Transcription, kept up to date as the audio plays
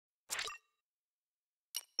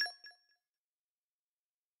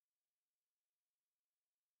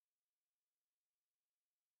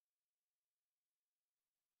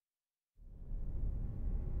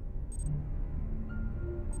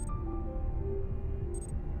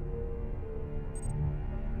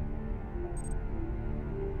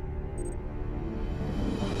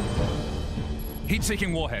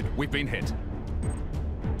Heat-seeking warhead. We've been hit.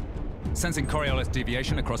 Sensing Coriolis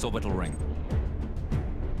deviation across orbital ring.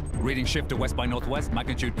 Reading shift to west by northwest,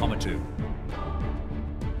 magnitude, (2).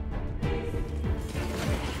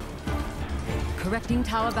 Correcting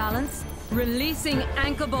tower balance. Releasing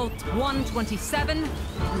anchor bolt 127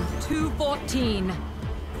 through 214.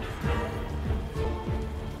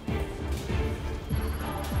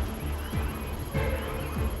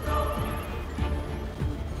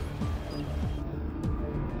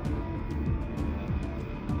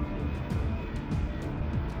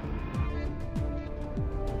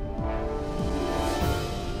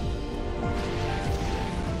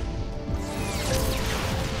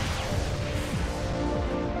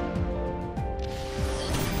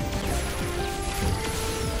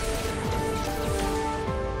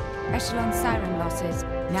 Echelon siren losses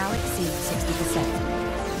now exceed 60%.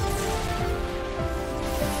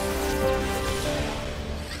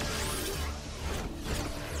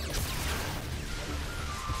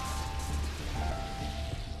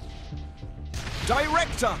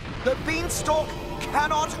 Director! The Beanstalk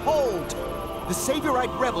cannot hold! The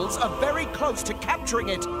Saviorite rebels are very close to capturing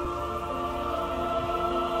it!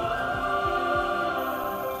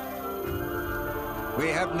 We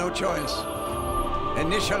have no choice.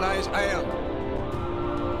 Initialize ion.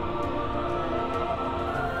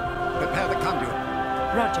 Prepare the conduit.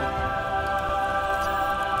 Roger.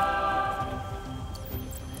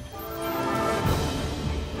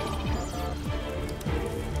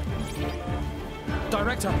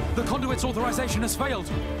 Director, the conduit's authorization has failed.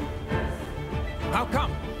 How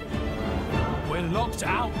come? We're locked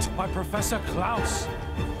out by Professor Klaus.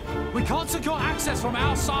 We can't secure access from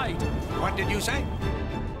our side. What did you say?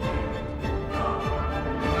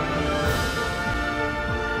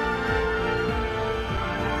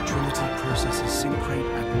 Processes sync rate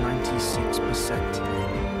at 96%.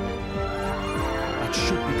 That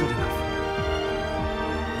should be good enough.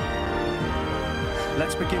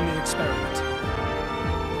 Let's begin the experiment.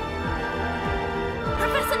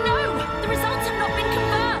 Professor, no! The results have not been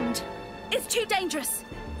confirmed! It's too dangerous!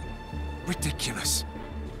 Ridiculous.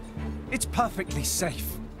 It's perfectly safe.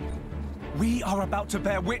 We are about to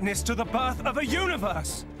bear witness to the birth of a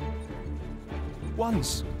universe!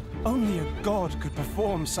 Once, only a god could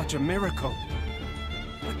perform such a miracle.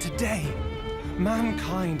 But today,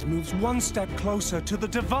 mankind moves one step closer to the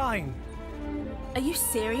divine. Are you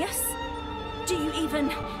serious? Do you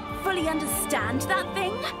even fully understand that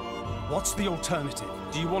thing? What's the alternative?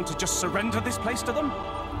 Do you want to just surrender this place to them?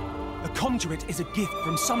 The conduit is a gift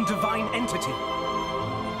from some divine entity.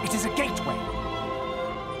 It is a gateway.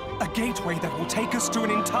 A gateway that will take us to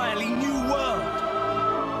an entirely new world.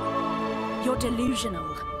 You're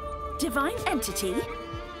delusional. Divine entity?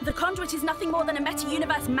 The conduit is nothing more than a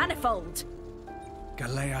meta-universe manifold.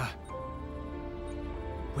 Galea,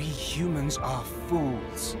 we humans are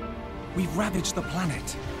fools. We've ravaged the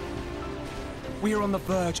planet. We are on the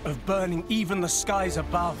verge of burning even the skies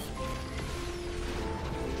above.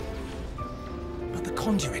 But the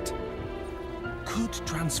conduit could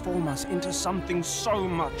transform us into something so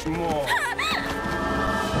much more.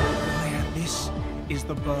 Galea, this is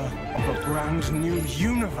the birth of a brand new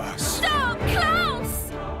universe. Stop, Klaus!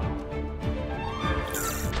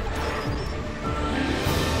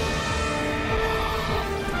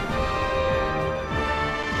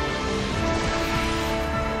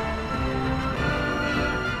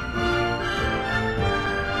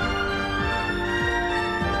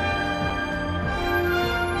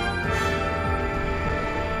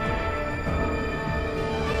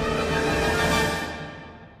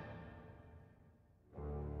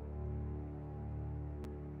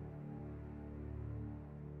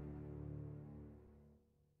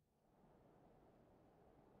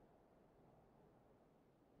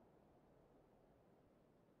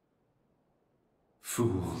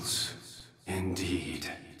 Fools, indeed.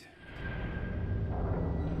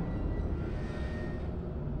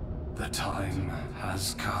 The time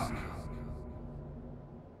has come.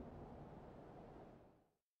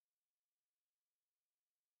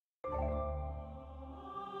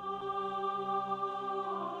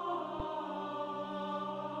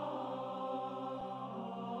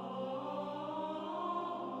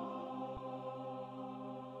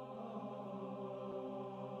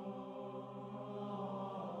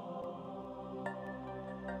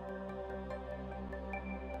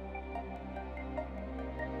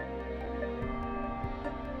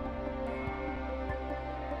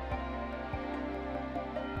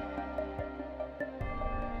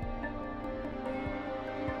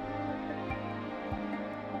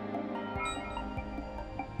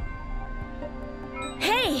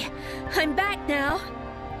 Hey! I'm back now.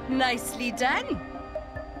 Nicely done.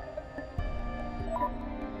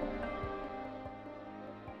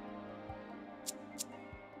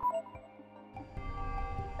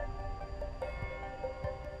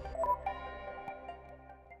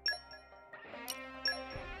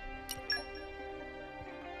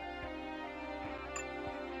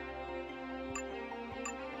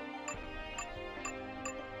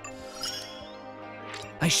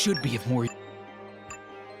 I should be of more...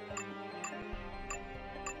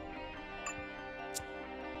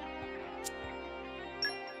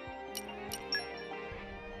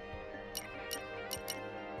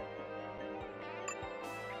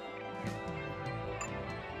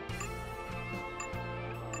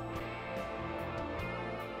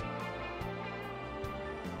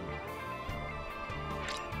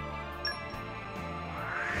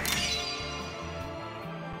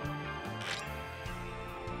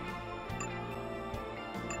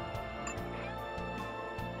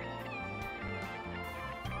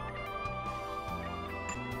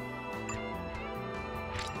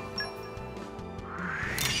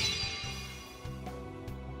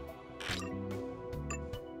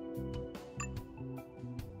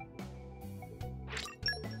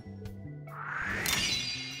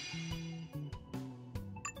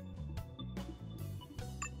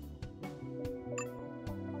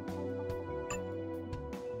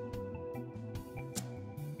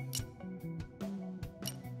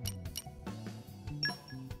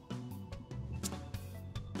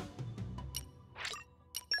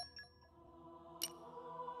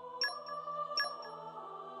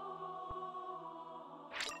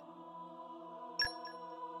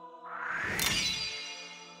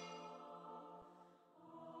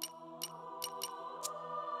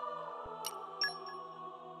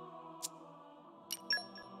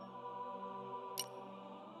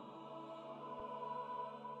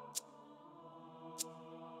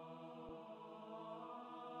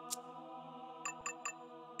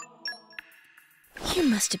 You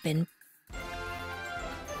must have been...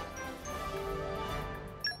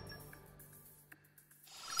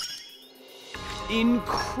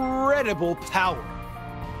 Incredible power!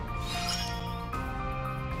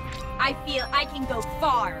 I feel I can go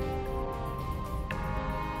far.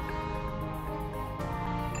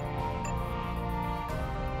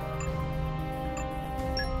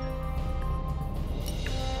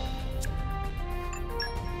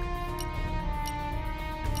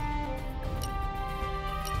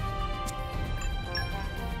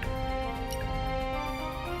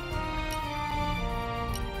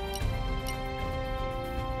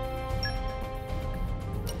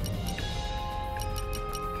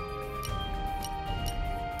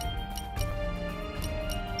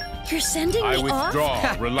 You're sending me off? withdraw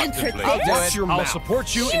And for reluctantly. this? Watch your I'll mouth.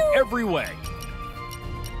 support you in every way.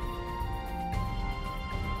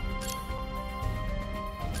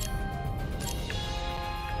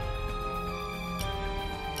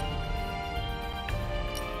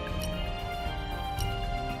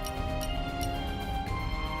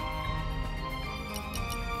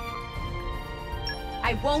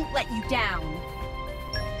 I won't let you down.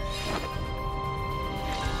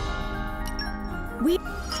 We...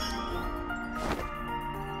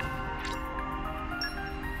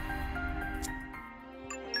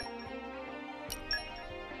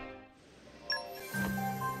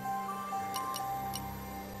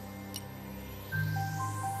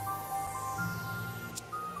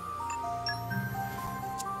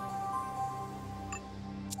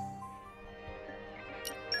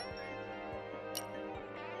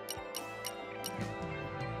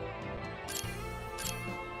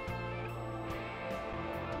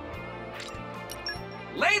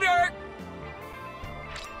 Later!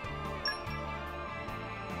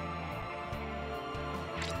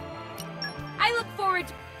 I look forward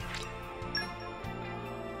to...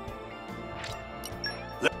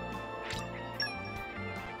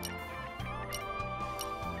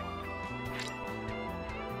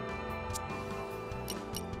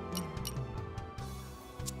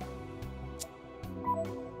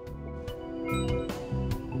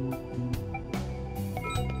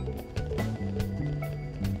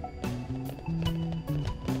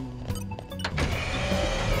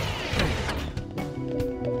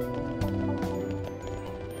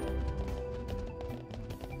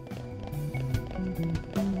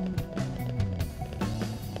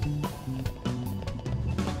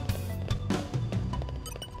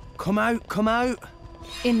 Come out, come out.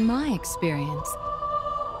 In my experience,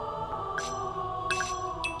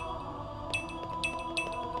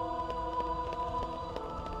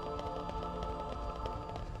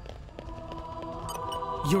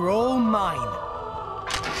 You're all mine.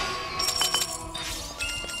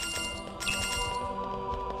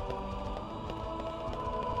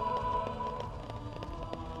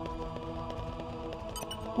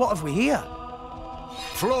 What have we here?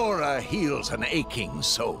 Flora heals an aching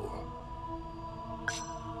soul.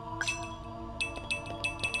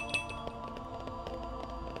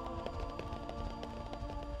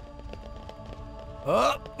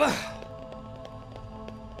 Up!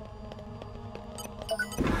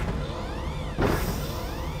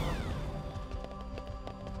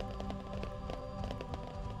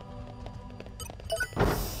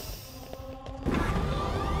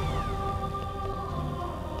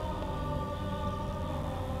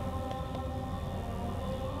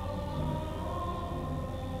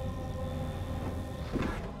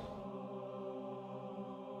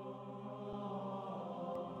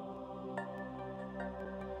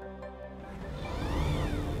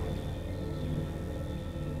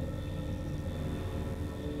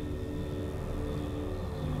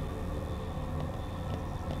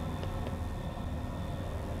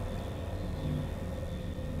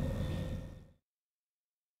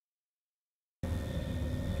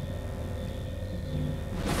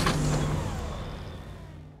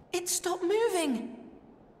 It stopped moving.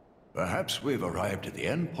 Perhaps we've arrived at the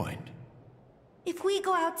end point. If we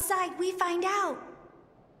go outside, we find out.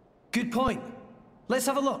 Good point. Let's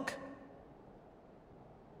have a look.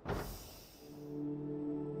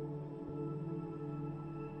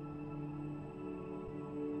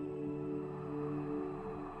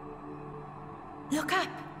 Look up.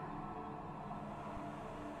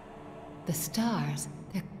 The stars,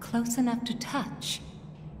 they're close enough to touch.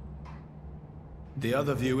 The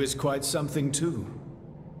other view is quite something too.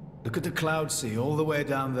 Look at the cloud sea all the way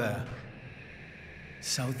down there.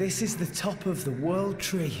 So this is the top of the World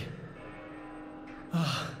Tree.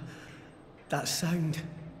 Ah, that sound.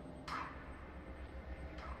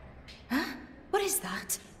 Huh? What is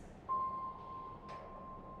that?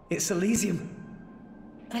 It's Elysium.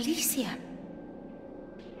 Elysium.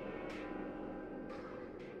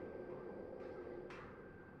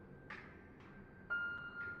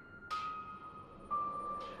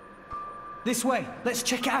 This way, let's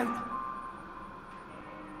check it out.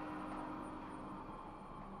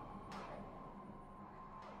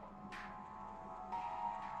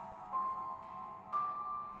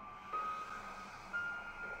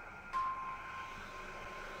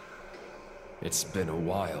 It's been a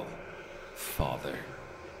while, Father.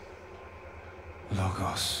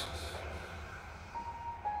 Logos.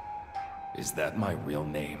 Is that my real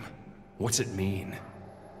name? What's it mean?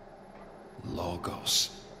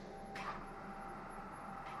 Logos.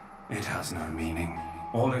 It has no meaning.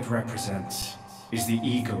 All it represents is the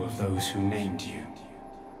ego of those who named you.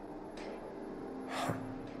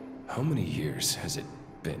 How many years has it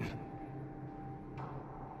been?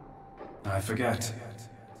 I forget.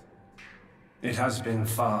 It has been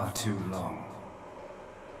far too long.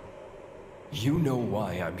 You know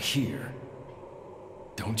why I'm here,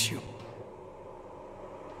 don't you?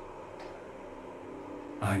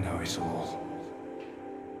 I know it all.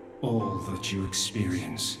 All that you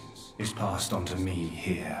experience is passed on to me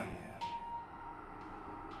here.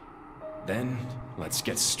 Then, let's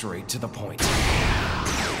get straight to the point.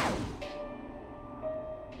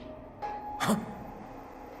 Huh?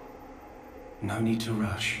 No need to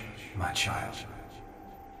rush, my child.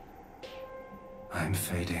 I'm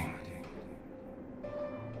fading.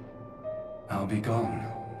 I'll be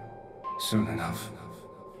gone soon enough.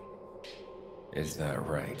 Is that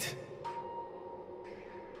right?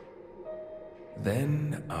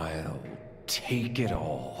 Then I'll take it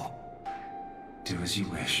all. Do as you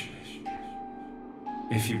wish.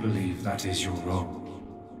 If you believe that is your role.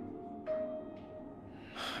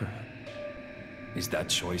 Is that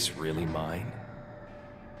choice really mine?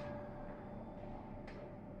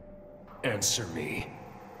 Answer me.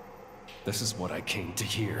 This is what I came to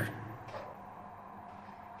hear.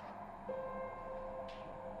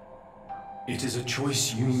 It is a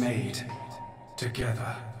choice you made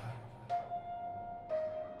together.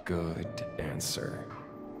 Good answer.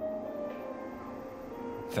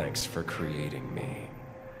 Thanks for creating me.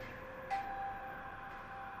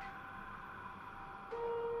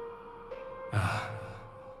 Ah.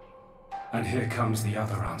 And here comes the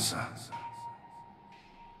other answer.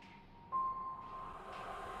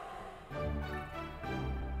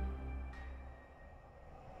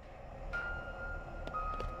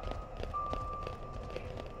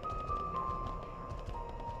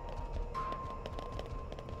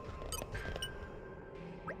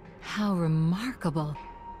 How remarkable.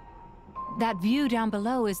 That view down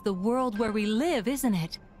below is the world where we live, isn't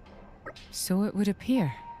it? So it would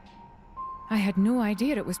appear. I had no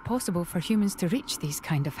idea it was possible for humans to reach these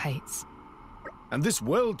kind of heights. And this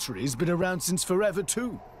world tree's been around since forever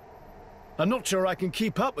too. I'm not sure I can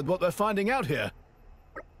keep up with what they're finding out here.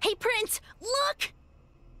 Hey, Prince, look!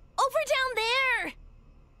 Over down there!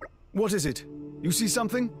 What is it? You see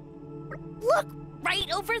something? Look,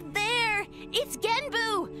 right over there! It's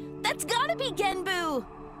Genbu! That's gotta be Genbu!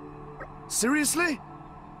 Seriously?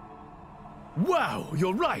 Wow,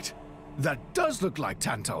 you're right! That does look like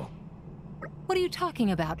Tantal. What are you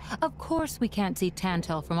talking about? Of course we can't see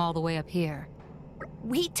Tantal from all the way up here.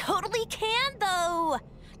 We totally can, though!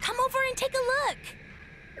 Come over and take a look!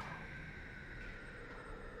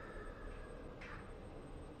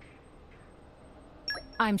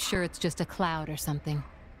 I'm sure it's just a cloud or something.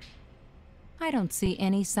 I don't see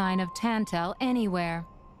any sign of Tantal anywhere.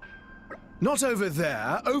 Not over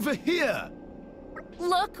there, over here!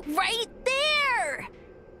 Look right there!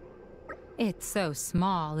 It's so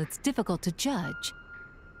small, it's difficult to judge.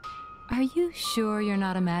 Are you sure you're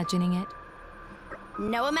not imagining it?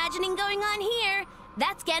 No imagining going on here.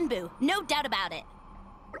 That's Genbu, no doubt about it.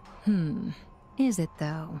 Is it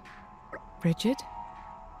though? Bridget?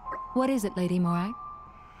 What is it, Lady Morag?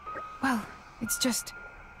 Well, it's just...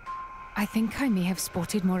 I think I may have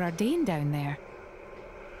spotted more Ardain down there.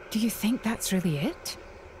 Do you think that's really it?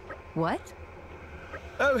 What?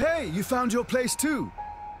 Oh hey, you found your place too!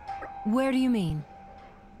 Where do you mean?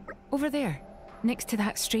 Over there, next to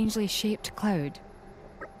that strangely shaped cloud.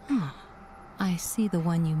 I see the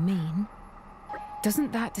one you mean.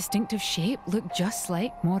 Doesn't that distinctive shape look just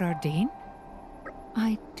like Mor Ardain?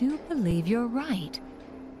 I do believe you're right.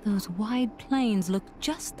 Those wide plains look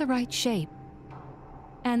just the right shape.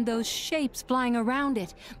 And those shapes flying around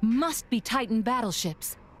it must be Titan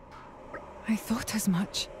battleships. I thought as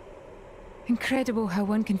much. Incredible how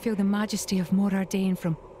one can feel the majesty of Mor Ardain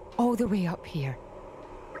from all the way up here.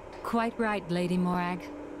 Quite right, Lady Morag.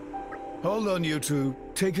 Hold on, you two.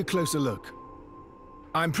 Take a closer look.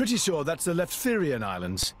 I'm pretty sure that's the Leftherian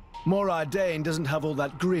Islands. Mor Ardain doesn't have all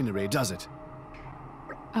that greenery, does it?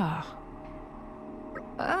 Ah.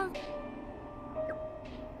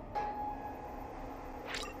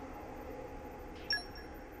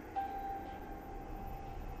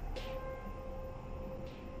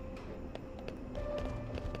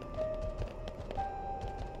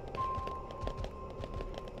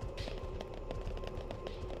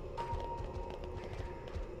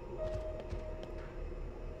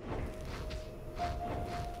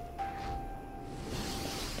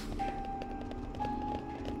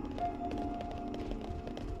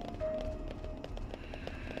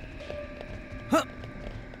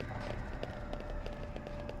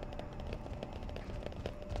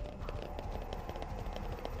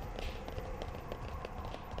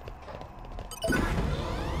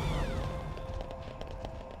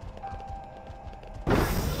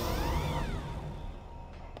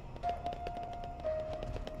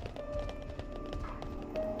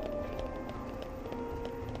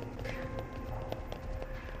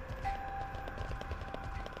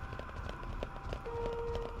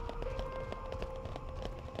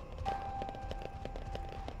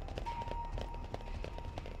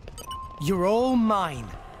 You're all mine.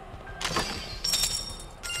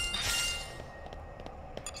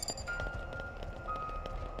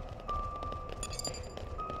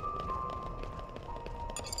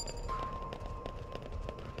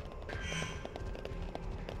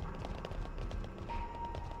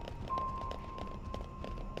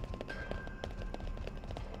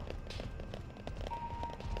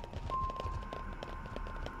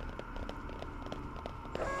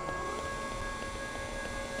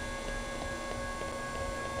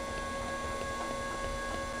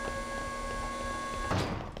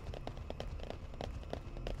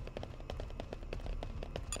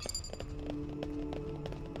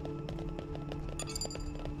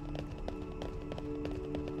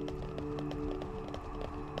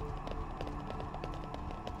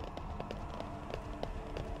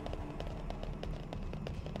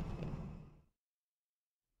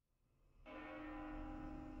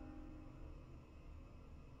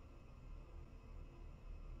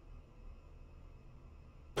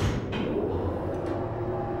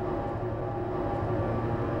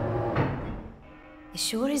 It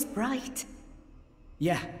sure is bright.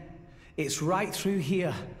 Yeah, it's right through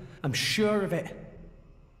here. I'm sure of it.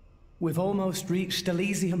 We've almost reached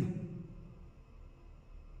Elysium.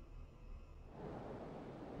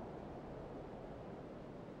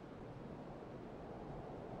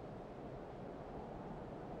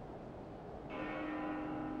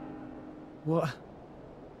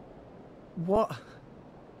 What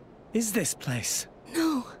is this place?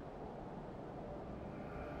 No.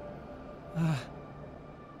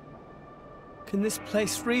 Can this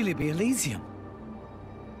place really be Elysium?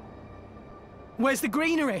 Where's the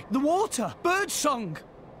greenery? The water? Birdsong?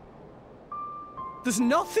 There's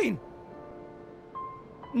nothing!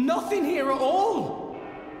 Nothing here at all!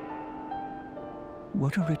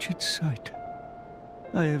 What a wretched sight.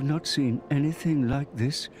 I have not seen anything like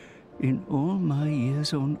this in all my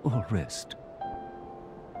years on Allrest.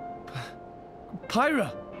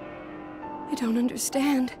 Pyra! I don't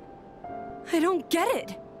understand. I don't get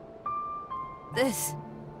it. This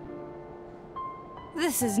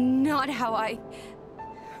is not how I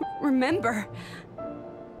remember.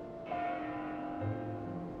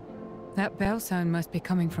 That bell sound must be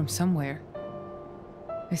coming from somewhere.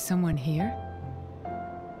 Is someone here?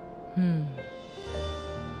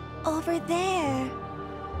 Over there.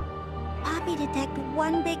 Poppy detected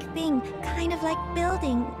one big thing, kind of like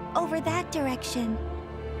building, over that direction.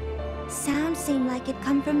 Sound seemed like it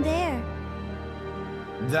come from there.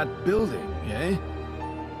 That building, eh?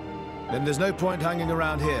 Then there's no point hanging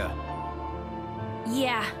around here.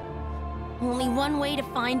 Yeah. Only one way to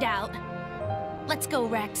find out. Let's go,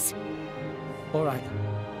 Rex. Alright.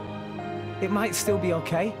 It might still be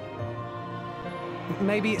okay.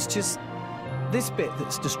 Maybe it's just this bit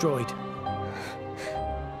that's destroyed.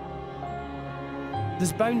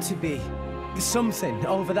 There's bound to be something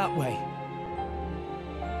over that way.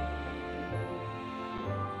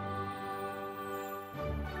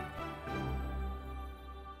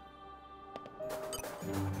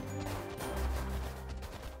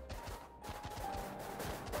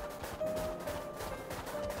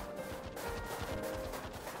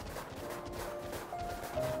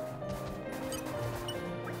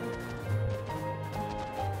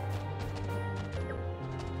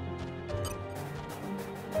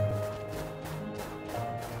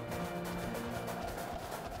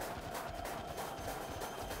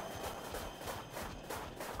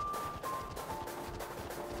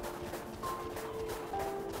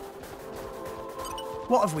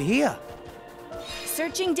 What have we here?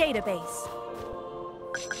 Searching database.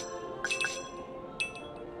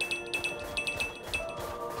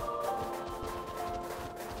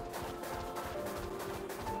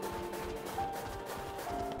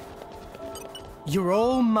 You're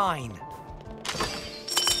all mine.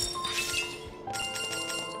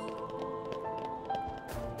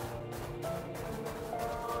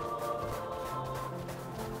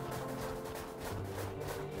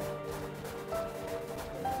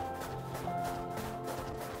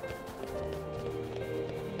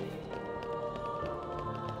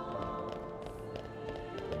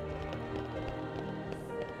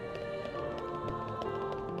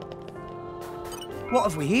 What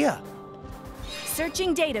have we here?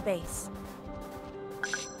 Searching database.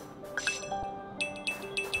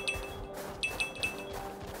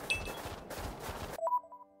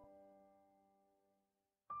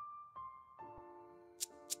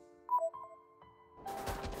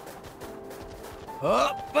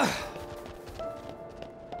 Up.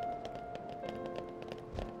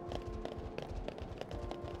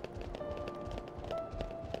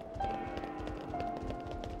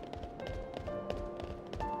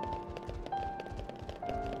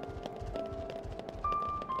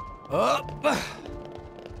 Up.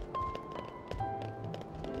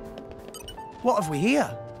 What have we here?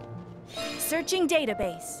 Searching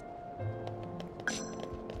database.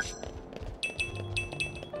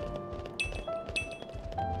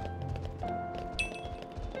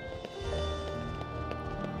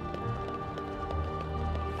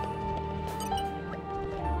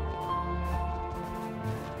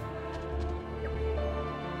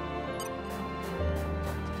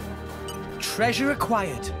 Treasure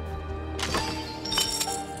acquired.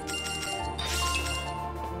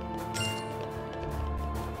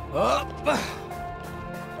 Up.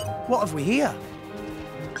 What have we here?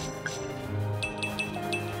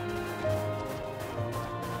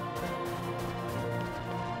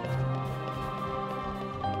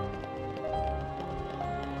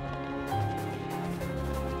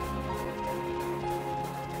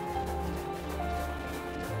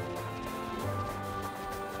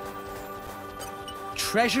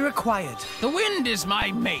 Treasure acquired. The wind is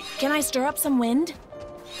my mate. Can I stir up some wind?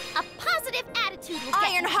 A positive attitude will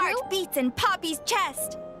Iron heart beats in Poppy's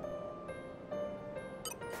chest.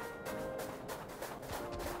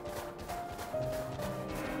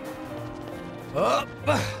 Up.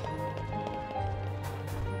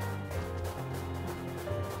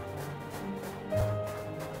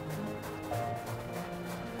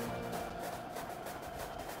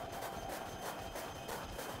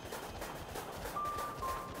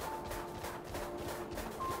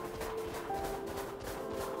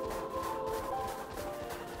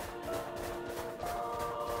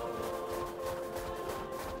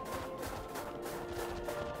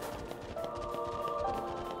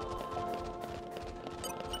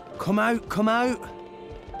 Come out, come out.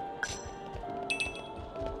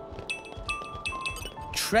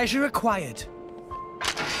 Treasure acquired.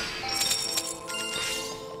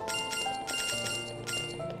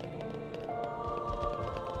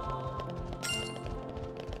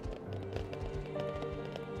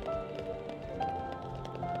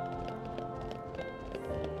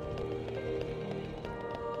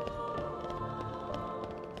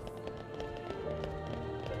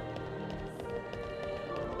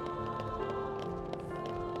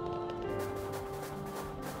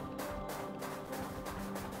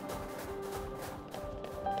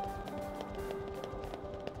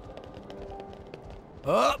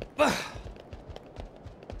 Up! Huh.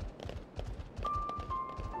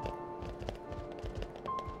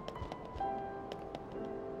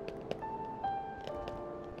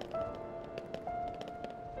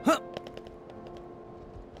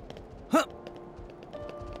 Huh.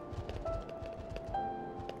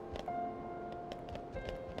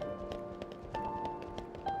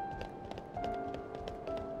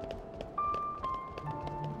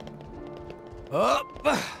 Up!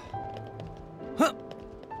 Huh.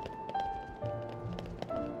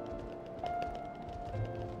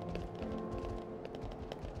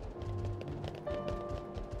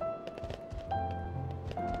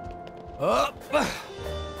 Up!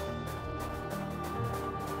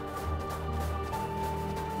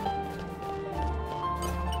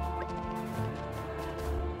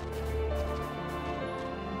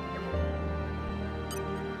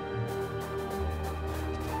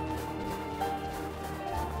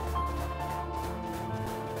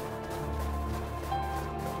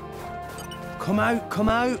 Come out, come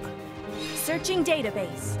out. Searching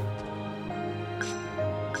database.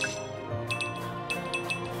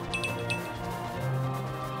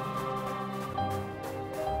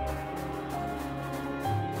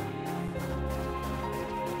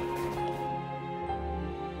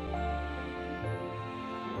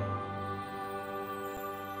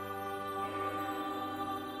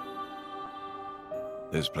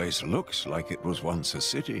 This place looks like it was once a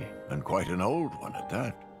city, and quite an old one at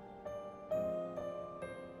that.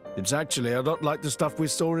 It's actually a lot like the stuff we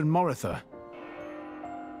saw in Moritha.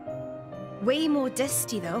 Way more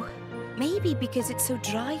dusty, though. Maybe because it's so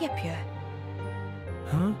dry up here.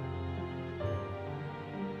 Huh?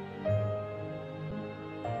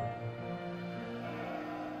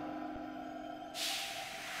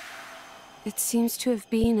 It seems to have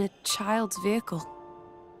been a child's vehicle.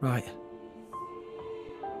 Right.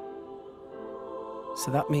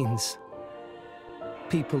 So that means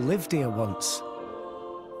people lived here once.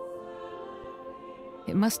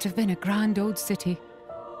 It must have been a grand old city.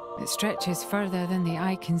 It stretches further than the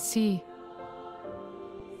eye can see.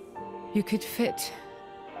 You could fit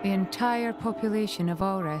the entire population of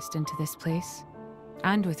Allrest into this place,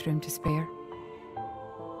 and with room to spare.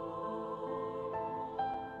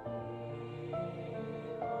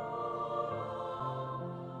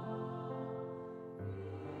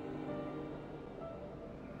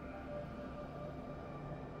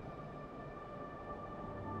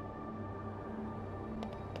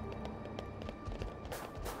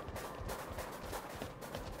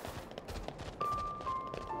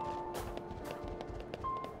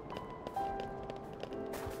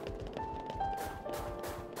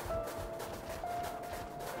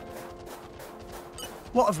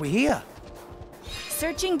 What have we here?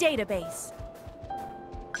 Searching database.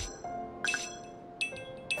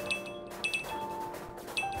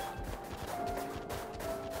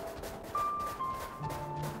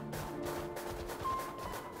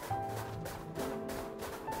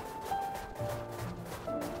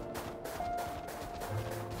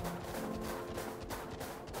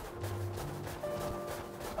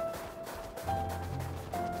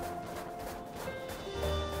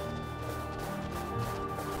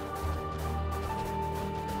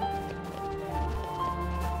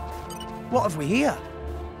 What have we here?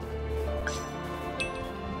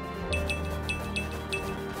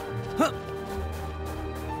 Huh.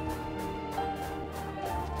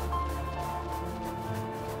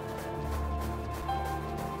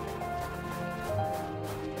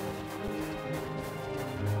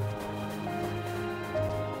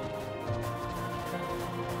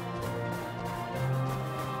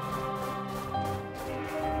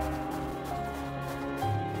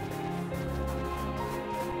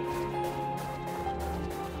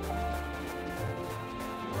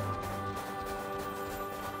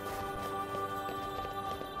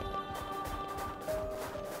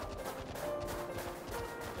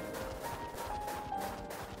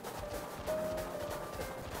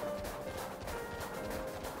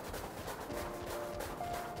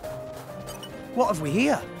 What have we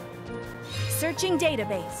here? Searching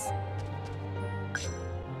database.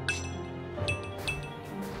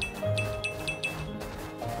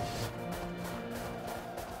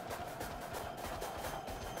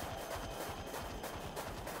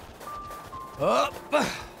 Up!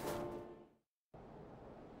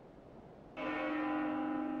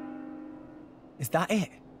 Is that it?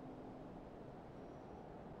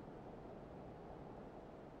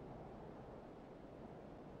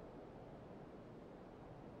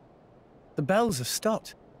 The bells have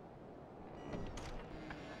stopped.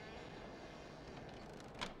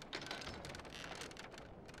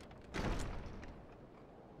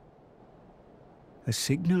 A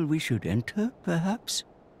signal we should enter, perhaps?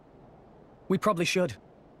 We probably should.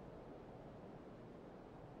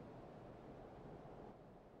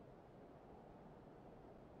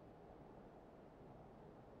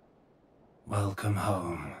 Welcome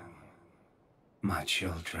home, my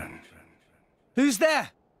children. Who's there?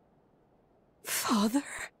 Father?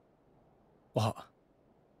 What?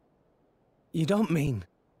 You don't mean...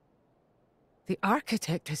 The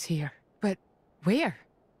architect is here, but where?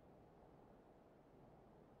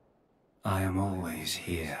 I am always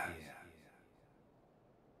here.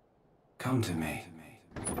 Come to me.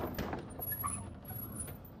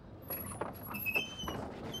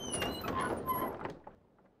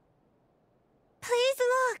 Please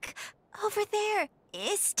look! Over there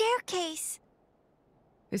is staircase.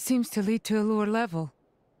 It seems to lead to a lower level.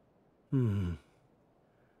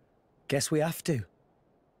 Guess we have to.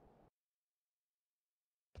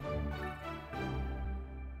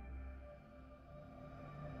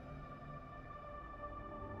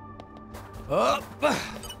 Up!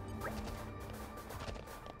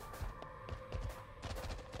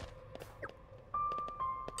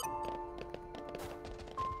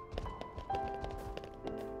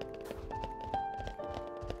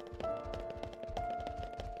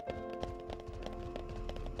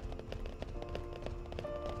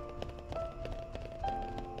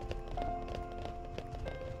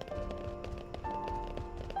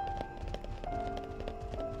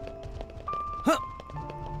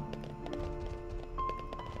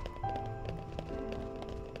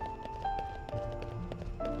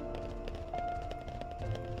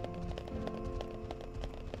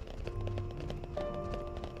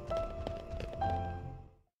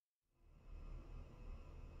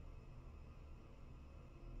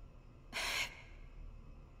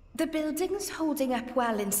 The building's holding up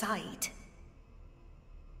well inside.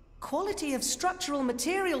 Quality of structural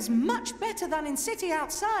materials much better than in city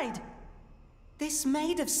outside. This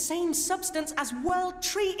made of same substance as World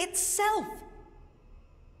Tree itself.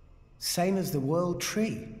 Same as the World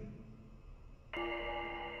Tree.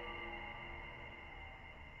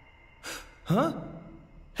 Huh?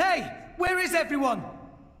 Hey! Where is everyone?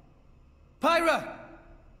 Pyra!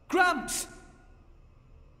 Gramps!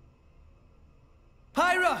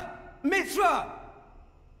 Pyra! Mithra!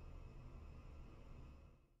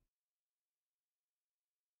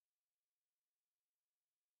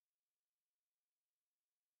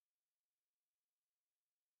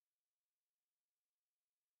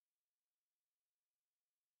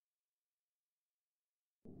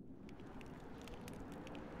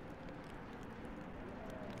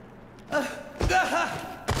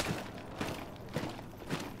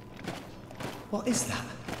 What is that?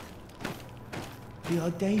 The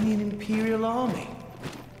Ardanian Imperial Army.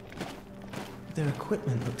 Their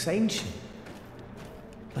equipment looks ancient.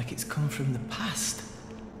 Like it's come from the past.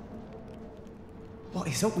 What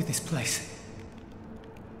is up with this place?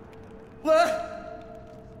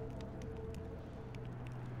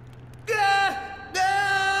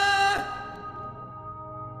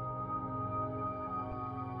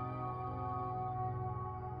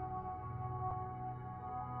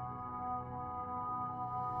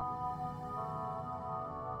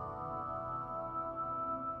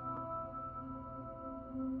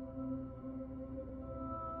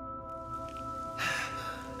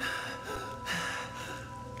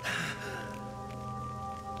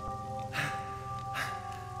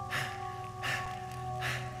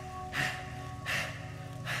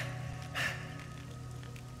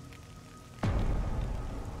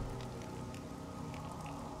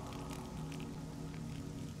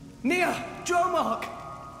 Nia! Dromark!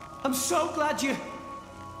 I'm so glad you...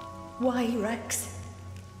 Why, Rex?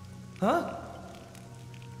 Huh?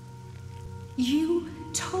 You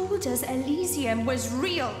told us Elysium was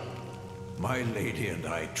real. My lady and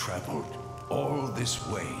I traveled all this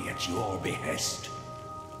way at your behest.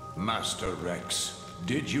 Master Rex,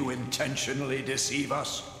 did you intentionally deceive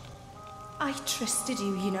us? I trusted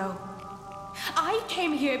you, you know. I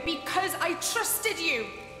came here because I trusted you!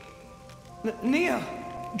 Nia!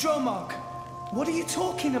 Dromark! What are you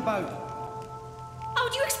talking about? How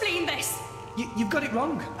do you explain this? You've got it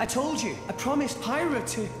wrong. I told you. I promised Pyra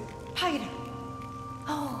to... Pyra.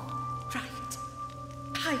 Oh, right.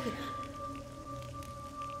 Pyra.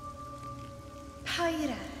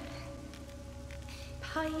 Pyra.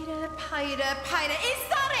 Pyra. Is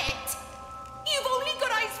that it? You've only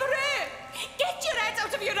got eyes for her. Get your head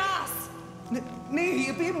out of your ass. Nia,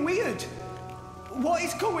 you're being weird. What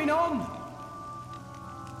is going on?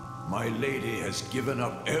 My lady has given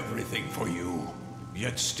up everything for you,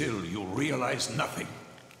 yet still you realize nothing.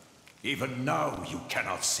 Even now you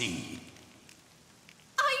cannot see.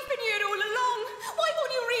 I've been here all along. Why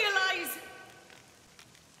won't you realize?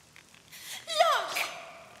 Look!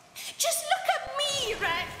 Just look at me,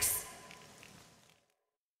 Rex!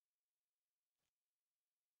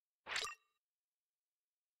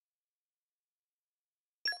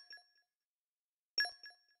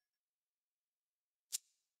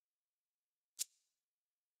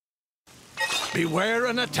 Beware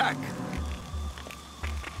an attack.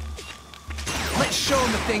 Let's show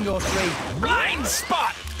him the thing or three. Blind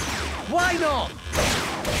spot! Why not?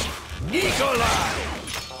 Eagle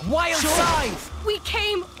eye! Wild scythe! We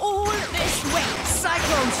came all this way.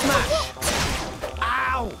 Cyclone smash!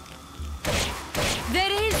 Ow!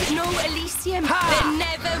 There is no Elysium. Ha! There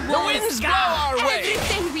never was. The winds blow our way.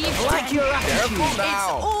 Everything we've I like done. your attitude. Careful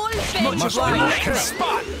now. It's all been Much Blind like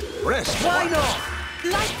spot! Rest. Why not?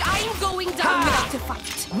 like I'm going down without a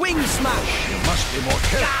fight. Wing smash! You must be more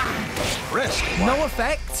careful. Rest. No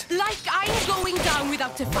effect. Like I'm going down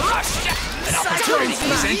without a fight. An opportunity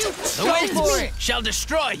presents. The winds shall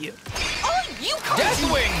destroy you. Oh, you can't.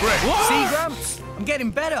 Deathwing break. See, Gramps? I'm getting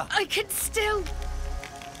better. I can still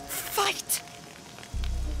fight.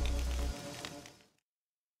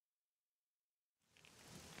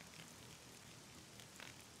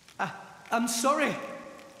 I'm sorry.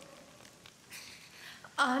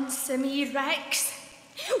 Answer me, Rex.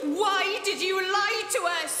 Why did you lie to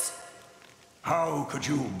us? How could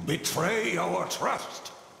you betray our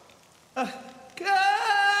trust?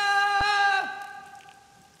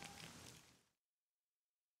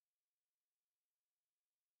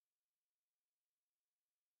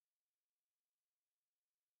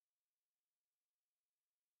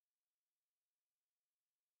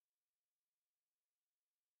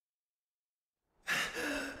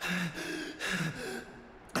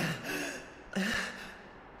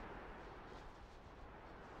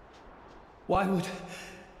 Why would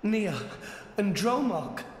Nia and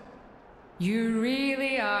Dromark? You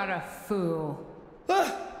really are a fool.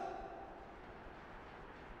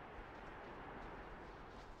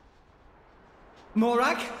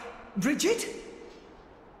 Morag? Bridget?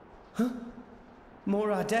 Huh?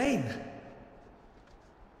 Moradane?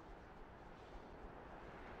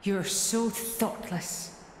 You're so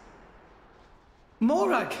thoughtless.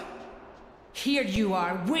 Morag? Here you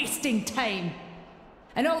are, wasting time.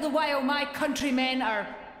 And all the while my countrymen are...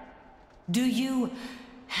 Do you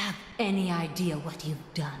have any idea what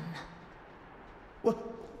you've done?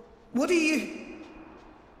 What are you...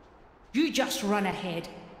 You just run ahead,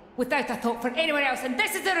 without a thought for anyone else, and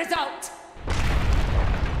this is the result!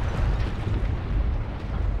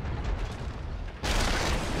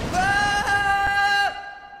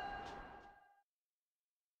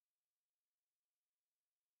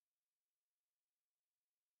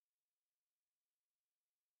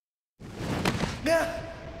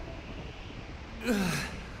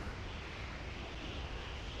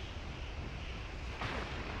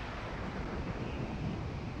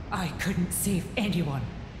 I couldn't save anyone.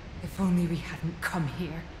 If only we hadn't come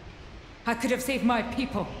here. I could have saved my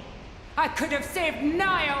people. I could have saved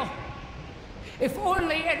Niall. If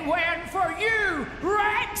only it weren't for you,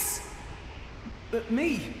 Rex! But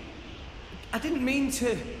me? I didn't mean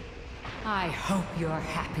to... I hope you're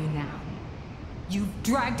happy now. You've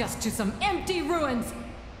dragged us to some empty ruins.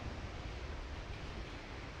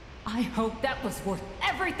 I hope that was worth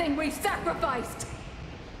everything we've sacrificed.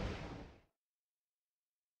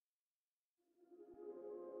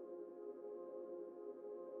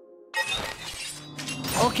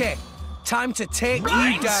 Okay, time to take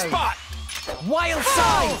Blind you down. spot! Wild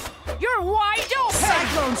scythe! You're wide open!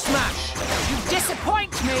 Cyclone smash! You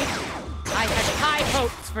disappoint me! I had high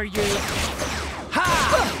hopes for you.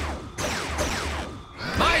 Ha!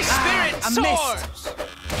 My spirit I soars!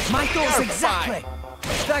 missed. My thoughts You're exactly.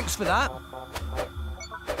 Thanks for that.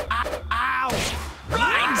 Ow!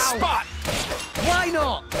 Blind spot! Why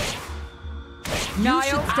not?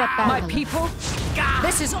 Niall, my people,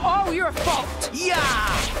 this is all your fault. Yeah!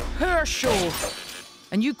 Herschel,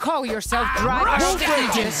 And you call yourself driver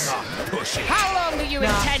stages? How long do you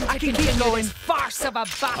intend to continue this farce of a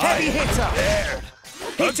battle? Heavy hitter!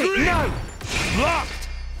 Hit it now! Blocked!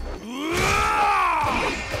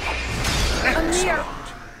 A mere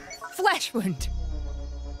flesh wound.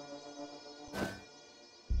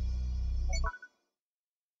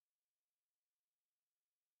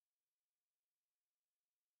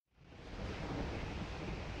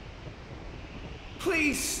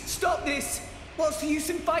 Please, stop this! What's the use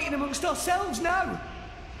in fighting amongst ourselves now?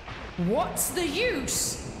 What's the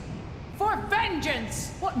use? For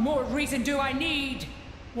vengeance! What more reason do I need?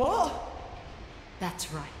 What?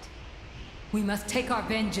 That's right. We must take our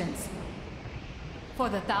vengeance. For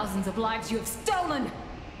the thousands of lives you have stolen!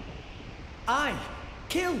 I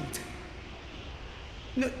killed?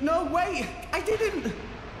 No, wait! I didn't!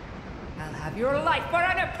 I'll have your life for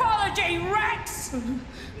an apology, Rex!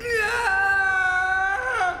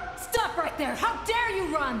 Stop right there! How dare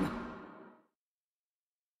you run!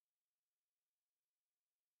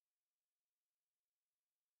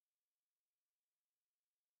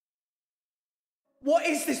 What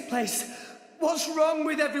is this place? What's wrong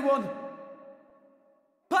with everyone?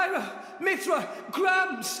 Pyra, Mithra,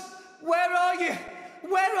 Grams! Where are you?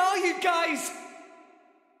 Where are you guys?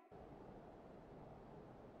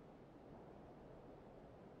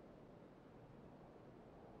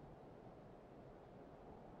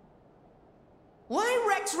 Why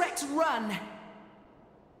Rex run?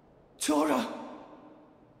 Tora!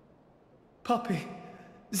 Poppy,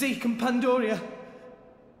 Zeke and Pandoria.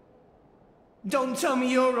 Don't tell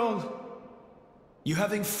me you're all... You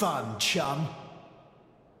having fun, chum?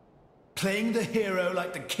 Playing the hero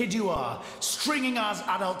like the kid you are, stringing us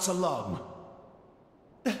adults along.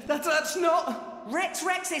 That's not... Rex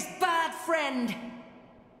is bad friend.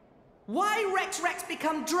 Why Rex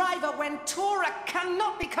become driver when Tora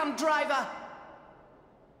cannot become driver?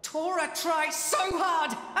 Tora tries so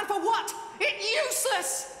hard, and for what? It's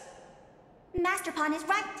useless! Master Pawn is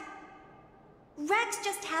right. Rex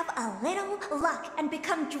just have a little luck and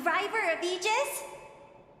become driver of Aegis?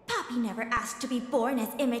 Poppy never asked to be born as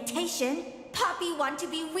imitation. Poppy want to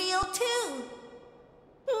be real too.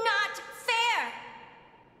 Not fair!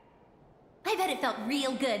 I bet it felt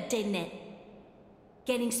real good, didn't it?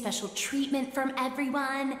 Getting special treatment from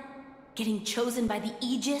everyone, getting chosen by the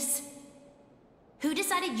Aegis. Who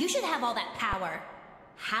decided you should have all that power?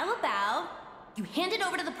 How about you hand it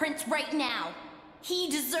over to the prince right now? He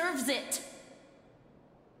deserves it.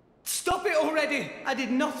 Stop it already! I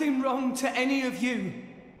did nothing wrong to any of you.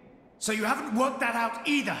 So you haven't worked that out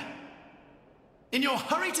either? In your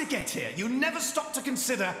hurry to get here, you never stopped to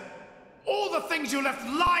consider all the things you left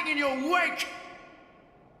lying in your wake!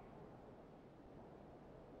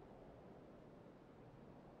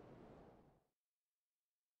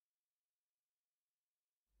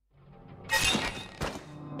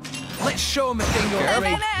 Let's show him a thing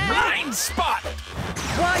already. Blind spot!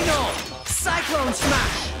 Why not? Cyclone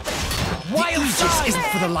smash! The Aegis isn't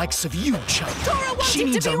for the likes of you, chum. Tora wants She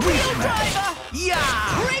him needs to a be real real man. driver!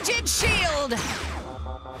 Yeah! Rigid shield!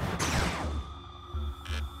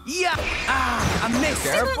 Yeah! Ah, I missed!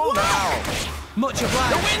 Careful now! Much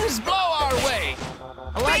obliged. The winds blow our way!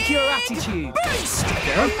 I like your attitude. Boost!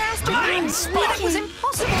 Careful! Master Blind Pawn, spot! it was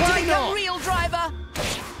impossible Why to become not? real driver!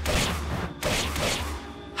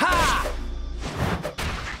 Ha!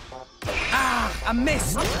 Ah, I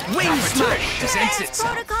missed! Wing smash! To sense it.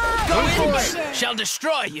 Protocol! The Go winds for it. shall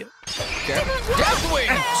destroy you! Death wing!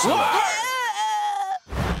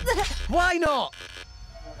 Why not?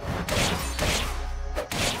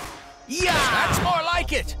 Yeah! That's more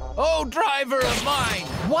like it! Oh, driver of mine!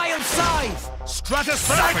 Wild scythe!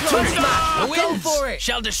 Stratospheric Cyclone smash! The Go winds for it!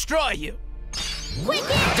 shall destroy you! Quick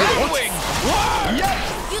Death wing!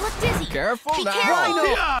 You look dizzy. Careful Be now! careful.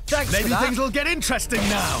 Why not? Thanks Maybe for that. things will get interesting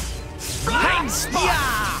now. Blind spot!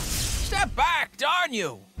 Yeah! Step back, darn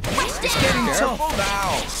you! It's getting Careful tough.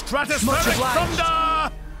 now! Stratospheric Much obliged.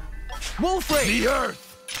 thunder! Wolfrey! The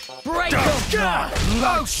earth! Break up!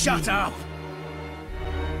 Oh, shut up!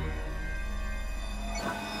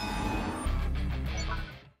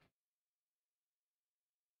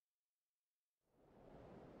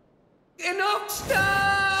 Enough!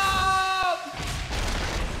 Stop!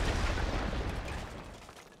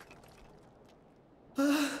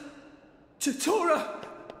 Tora!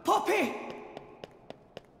 Poppy!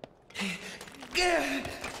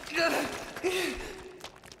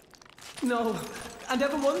 No, I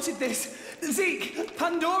never wanted this. Zeke!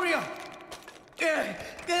 Pandoria!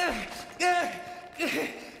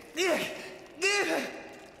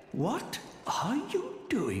 What are you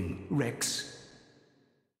doing, Rex?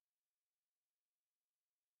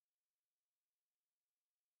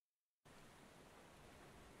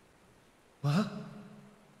 What?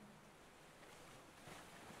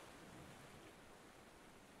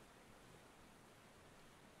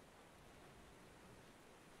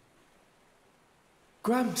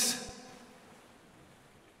 Gramps!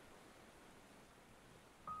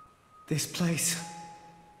 This place.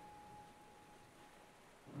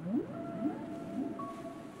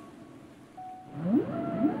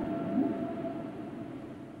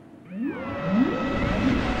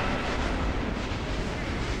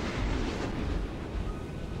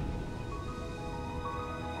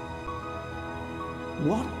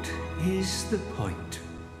 What is the point?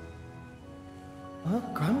 Huh,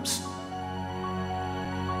 Gramps?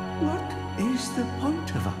 What is the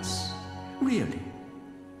point of us, really?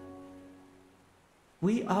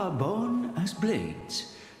 We are born as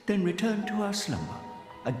blades, then return to our slumber,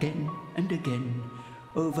 again and again,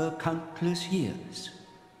 over countless years,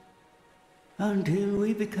 until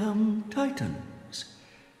we become titans,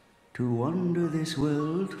 to wander this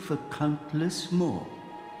world for countless more.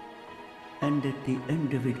 And at the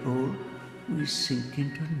end of it all, we sink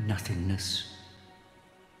into nothingness.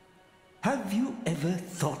 Have you ever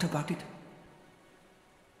thought about it?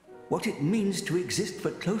 What it means to exist for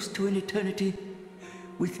close to an eternity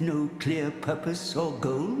with no clear purpose or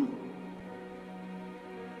goal?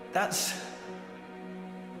 That's...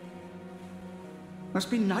 Must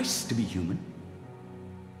be nice to be human.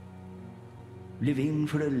 Living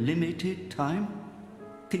for a limited time,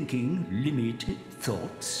 thinking limited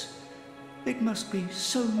thoughts. It must be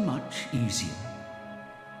so much easier.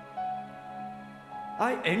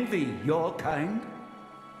 I envy your kind.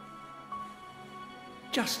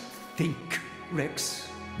 Just think, Rex,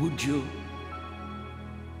 would you?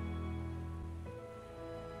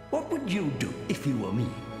 What would you do if you were me?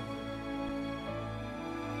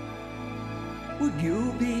 Would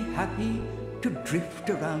you be happy to drift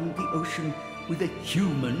around the ocean with a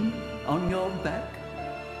human on your back?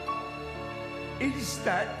 Is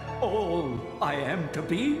that all I am to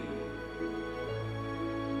be?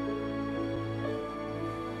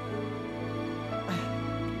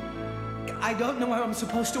 I don't know how I'm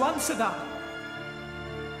supposed to answer that.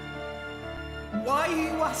 Why are you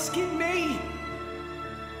asking me?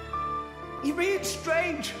 You're being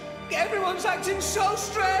strange. Everyone's acting so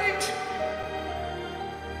strange.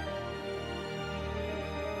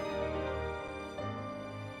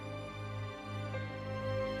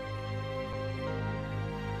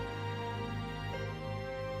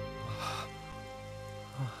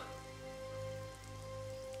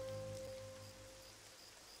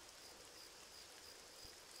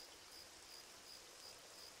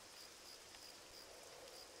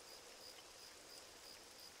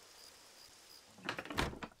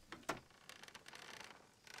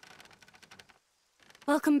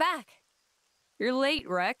 Welcome back. You're late,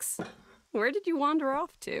 Rex. Where did you wander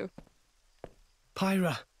off to?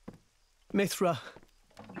 Pyra. Mithra.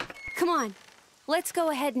 Come on, let's go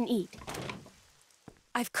ahead and eat.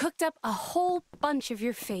 I've cooked up a whole bunch of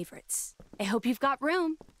your favorites. I hope you've got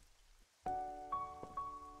room.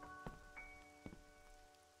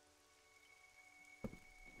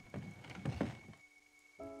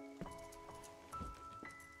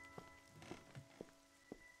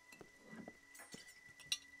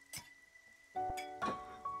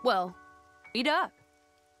 Well, eat up.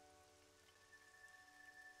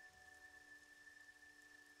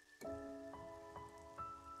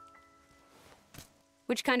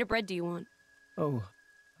 Which kind of bread do you want? Oh,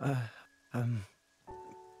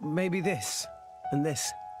 maybe this and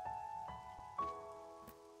this.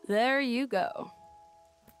 There you go.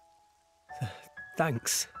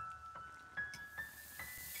 Thanks.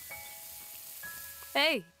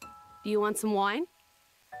 Hey, do you want some wine?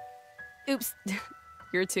 Oops.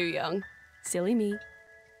 You're too young. Silly me.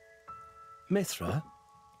 Mithra,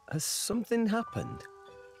 has something happened?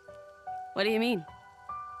 What do you mean?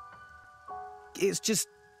 It's just,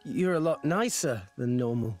 you're a lot nicer than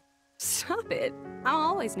normal. Stop it. I'm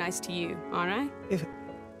always nice to you, aren't I?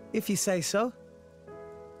 If you say so.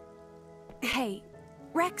 Hey,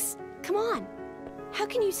 Rex, come on. How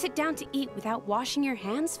can you sit down to eat without washing your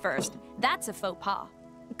hands first? That's a faux pas.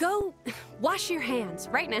 Go wash your hands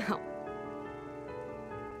right now.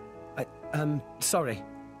 Sorry.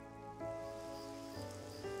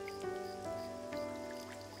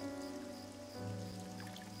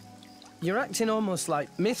 You're acting almost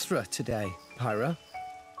like Mithra today, Pyra.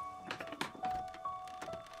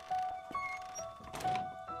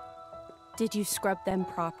 Did you scrub them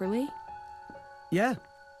properly? Yeah.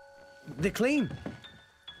 They're clean.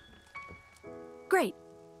 Great.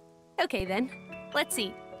 Okay then, let's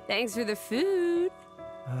eat. Thanks for the food.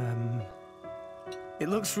 It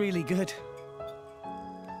looks really good.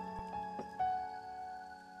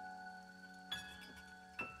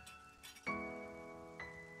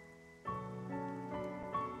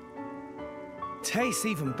 tastes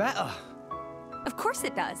even better. Of course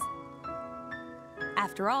it does.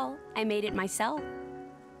 After all, I made it myself.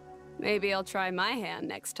 Maybe I'll try my hand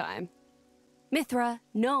next time. Mithra,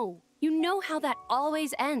 no. You know how that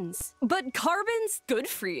always ends. But carbon's good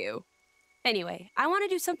for you. Anyway, I want to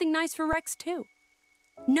do something nice for Rex too.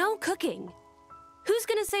 No cooking. Who's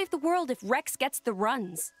gonna save the world if Rex gets the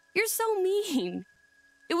runs? You're so mean.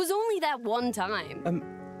 It was only that one time.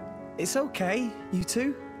 It's okay, you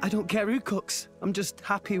two. I don't care who cooks. I'm just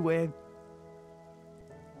happy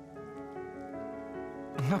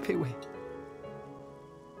I'm happy with...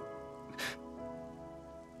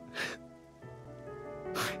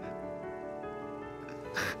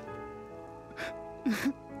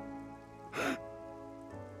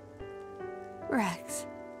 Rex.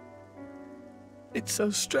 It's so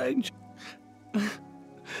strange.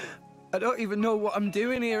 I don't even know what I'm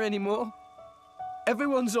doing here anymore.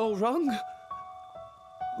 Everyone's all wrong.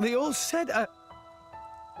 They all said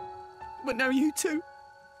but now you two...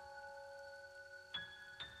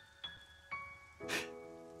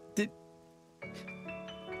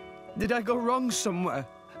 Did I go wrong somewhere?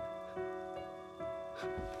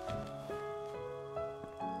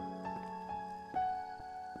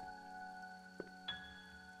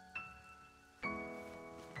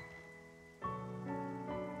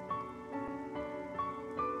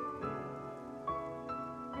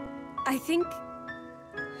 I think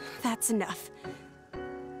that's enough.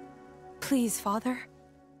 Please, Father.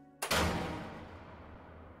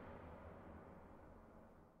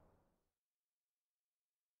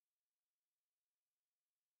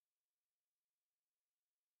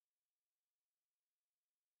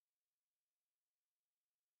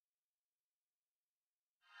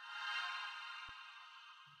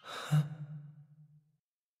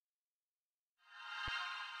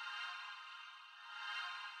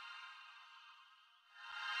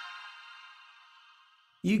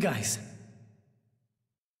 You guys.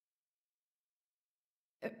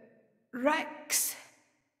 Rex.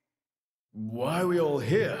 Why are we all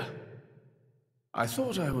here? I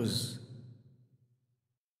thought I was...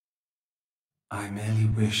 I merely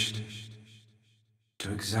wished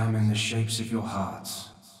to examine the shapes of your hearts.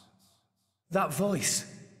 That voice.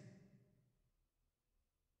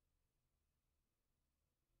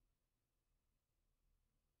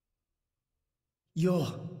 You're...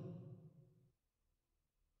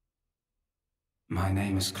 My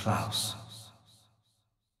name is Klaus,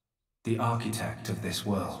 the architect of this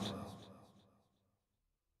world.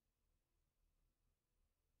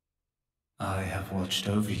 I have watched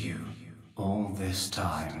over you all this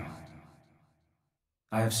time.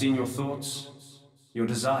 I have seen your thoughts, your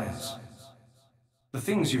desires, the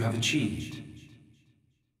things you have achieved.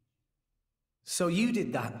 So you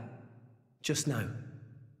did that, just now?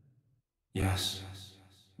 Yes,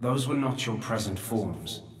 those were not your present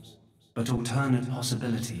forms, but alternate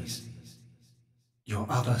possibilities. Your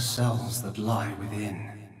other selves that lie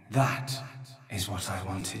within. That is what I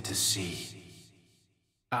wanted to see.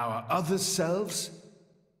 Our other selves?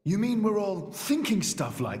 You mean we're all thinking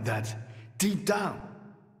stuff like that, deep down?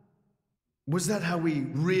 Was that how we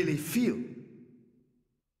really feel?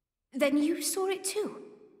 Then you saw it too?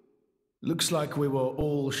 Looks like we were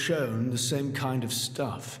all shown the same kind of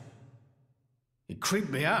stuff. It creeped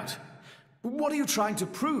me out. What are you trying to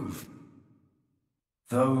prove?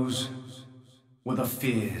 Those were the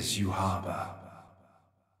fears you harbor.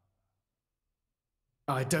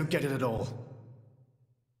 I don't get it at all.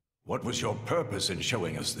 What was your purpose in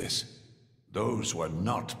showing us this? Those were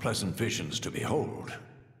not pleasant visions to behold.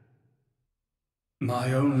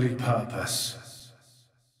 My only purpose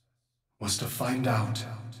was to find out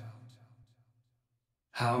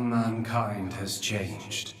how mankind has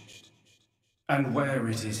changed and where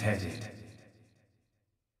it is headed.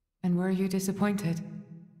 And were you disappointed?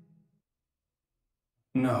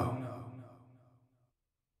 No.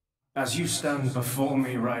 As you stand before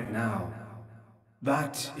me right now,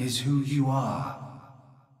 that is who you are.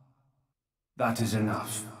 That is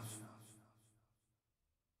enough.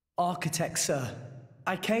 Architect, sir.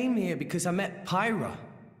 I came here because I met Pyra.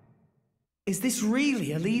 Is this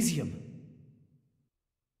really Elysium?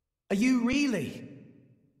 Are you really?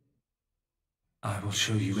 I will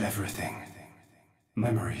show you everything.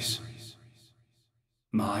 Memories.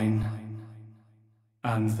 Mine,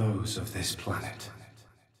 and those of this planet.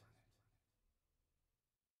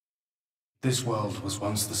 This world was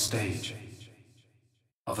once the stage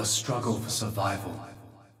of a struggle for survival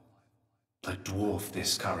that dwarfed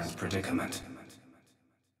this current predicament.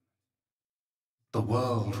 The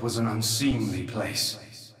world was an unseemly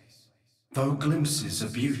place, though glimpses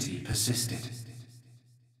of beauty persisted.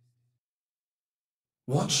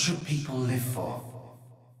 What should people live for?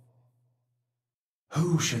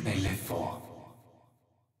 Who should they live for?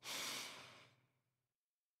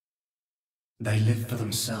 They live for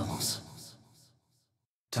themselves.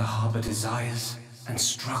 To harbor desires and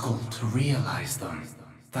struggle to realize them.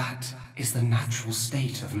 That is the natural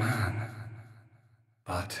state of man.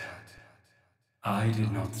 But I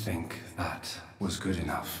did not think that was good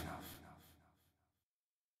enough.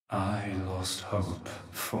 I lost hope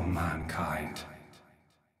for mankind.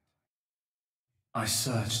 I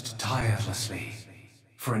searched tirelessly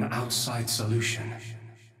for an outside solution.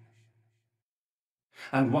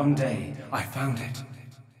 And one day, I found it.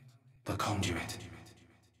 The conduit.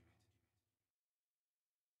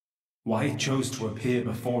 Why it chose to appear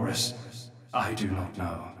before us, I do not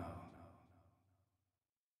know.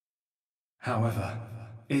 However,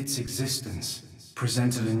 its existence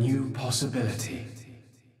presented a new possibility.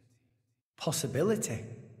 Possibility?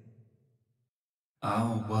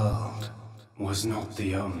 Our world was not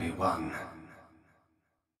the only one.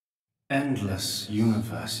 Endless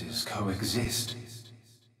universes coexist,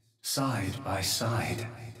 side by side,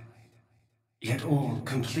 yet all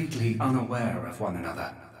completely unaware of one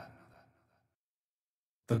another.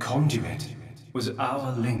 The conduit was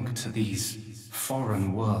our link to these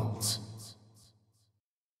foreign worlds.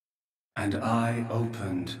 And I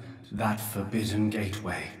opened that forbidden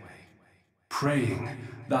gateway, praying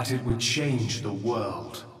that it would change the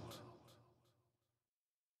world.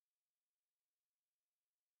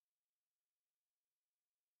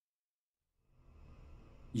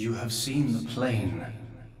 You have seen the plane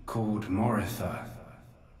called Moritha,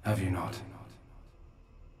 have you not?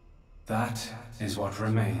 That is what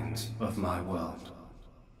remains of my world.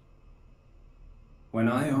 When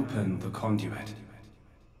I opened the conduit,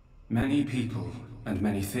 many people and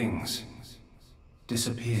many things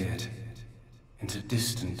disappeared into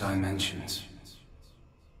distant dimensions.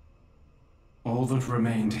 All that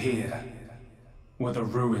remained here were the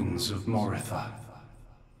ruins of Moritha.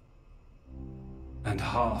 And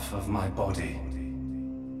half of my body.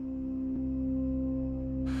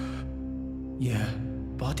 Your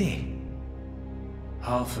body?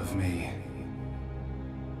 Half of me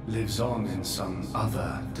lives on in some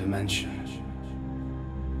other dimension.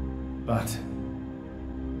 But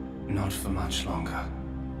not for much longer.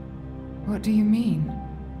 What do you mean?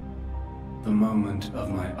 The moment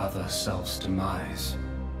of my other self's demise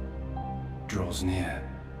draws near.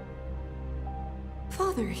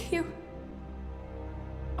 Father, you...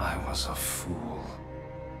 I was a fool.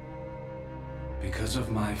 Because of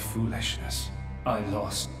my foolishness, I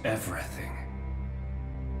lost everything.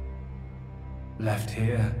 Left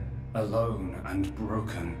here, alone and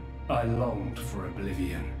broken, I longed for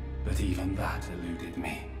oblivion, but even that eluded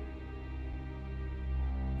me.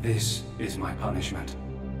 This is my punishment.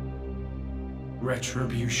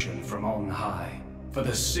 Retribution from on high, for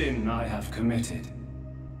the sin I have committed.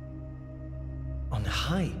 On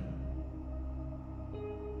high?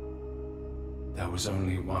 There was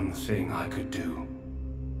only one thing I could do.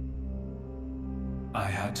 I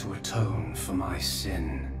had to atone for my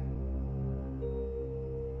sin.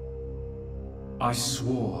 I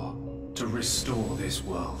swore to restore this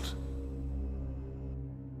world.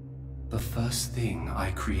 The first thing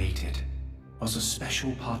I created was a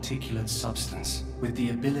special particulate substance with the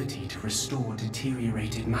ability to restore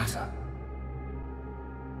deteriorated matter.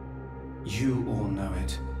 You all know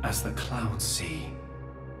it as the Cloud Sea.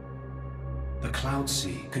 The Cloud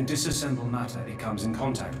Sea can disassemble matter it comes in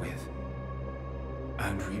contact with,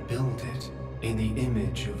 and rebuild it in the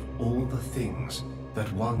image of all the things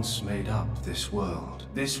that once made up this world.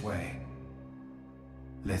 This way,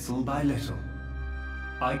 little by little,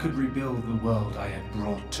 I could rebuild the world I had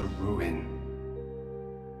brought to ruin.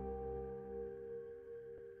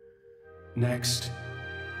 Next,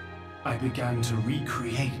 I began to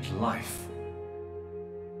recreate life.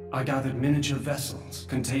 I gathered miniature vessels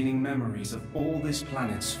containing memories of all this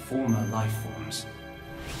planet's former life forms.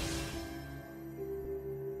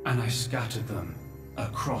 And I scattered them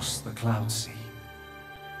across the Cloud Sea.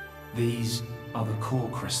 These are the core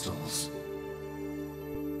crystals.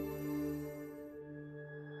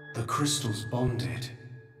 The crystals bonded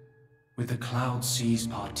with the Cloud Sea's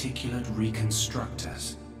particulate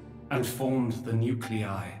reconstructors and formed the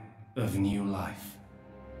nuclei of new life.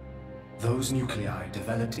 Those nuclei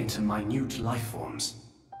developed into minute life forms,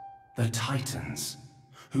 the Titans,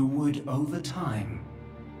 who would, over time,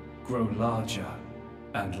 grow larger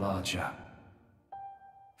and larger.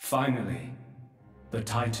 Finally, the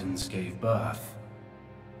Titans gave birth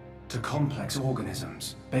to complex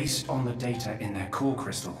organisms based on the data in their core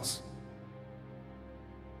crystals.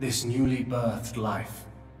 This newly birthed life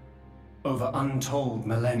over untold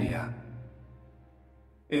millennia,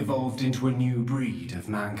 evolved into a new breed of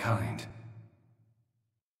mankind.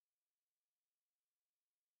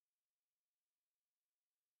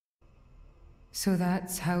 So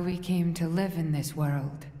that's how we came to live in this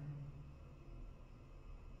world.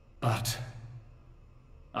 But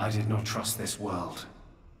I did not trust this world,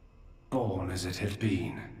 born as it had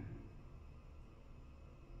been.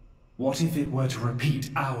 What if it were to repeat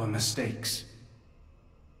our mistakes?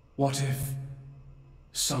 What if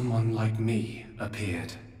someone like me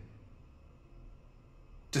appeared?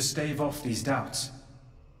 To stave off these doubts,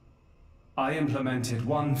 I implemented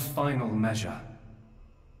one final measure.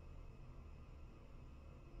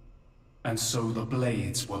 And so the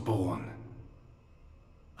Blades were born.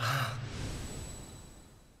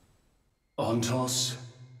 Ontos,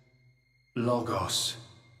 Logos,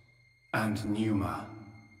 and Pneuma.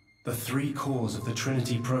 The three cores of the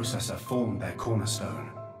Trinity processor formed their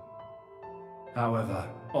cornerstone. However,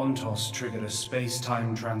 Ontos triggered a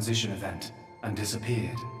space-time transition event and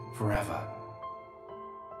disappeared forever.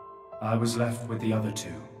 I was left with the other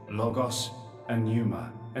two, Logos and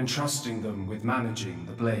Pneuma, entrusting them with managing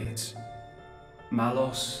the Blades.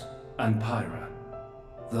 Malos and Pyra.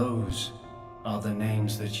 Those are the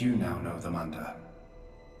names that you now know them under.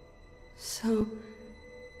 So...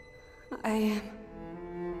 I am...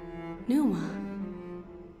 Pneuma.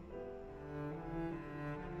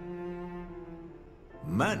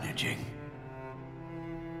 Managing?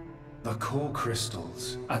 The core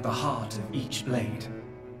crystals at the heart of each blade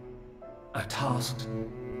are tasked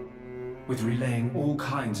with relaying all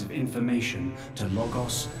kinds of information to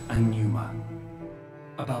Logos and Pneuma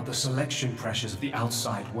about the selection pressures of the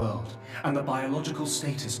outside world and the biological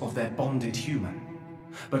status of their bonded human,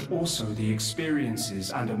 but also the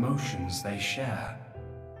experiences and emotions they share.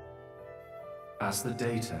 As the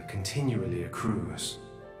data continually accrues,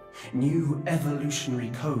 new evolutionary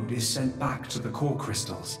code is sent back to the core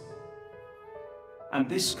crystals. And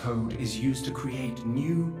this code is used to create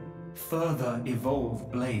new, further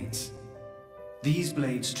evolved blades. These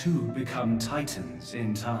blades too become titans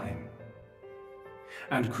in time,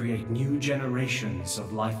 and create new generations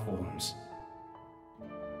of life forms.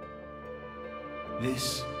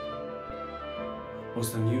 This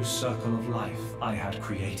was the new circle of life I had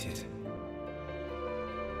created.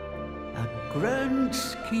 A grand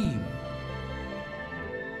scheme.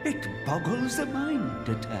 It boggles the mind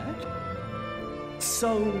a tad.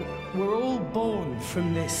 So, we're all born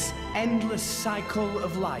from this endless cycle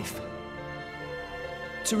of life,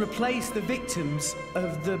 to replace the victims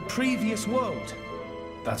of the previous world.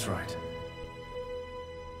 That's right.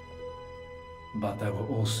 But there were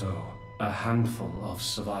also a handful of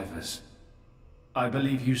survivors. I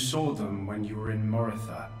believe you saw them when you were in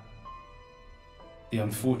Moritha. The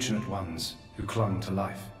unfortunate ones who clung to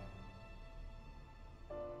life.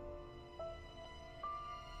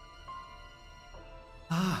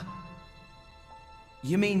 Ah.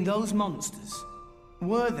 You mean those monsters?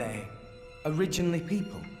 Were they originally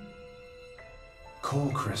people?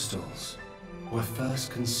 Core crystals were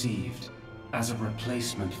first conceived as a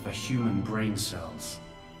replacement for human brain cells.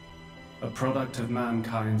 A product of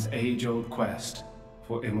mankind's age-old quest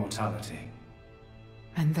for immortality.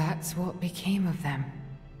 And that's what became of them.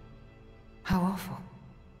 How awful.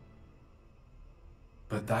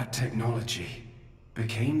 But that technology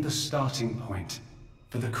became the starting point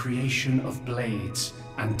for the creation of blades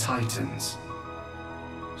and titans.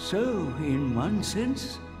 So, in one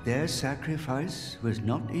sense, their sacrifice was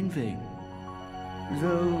not in vain.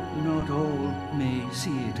 Though not all may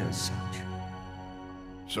see it as such.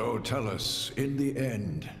 So tell us, in the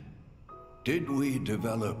end, did we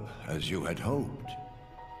develop as you had hoped?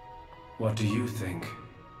 What do you think?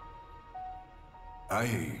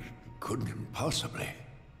 I couldn't possibly.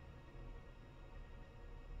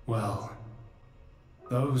 Well,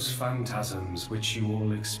 those phantasms which you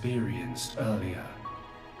all experienced earlier,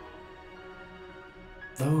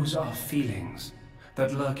 those are feelings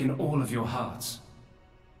that lurk in all of your hearts.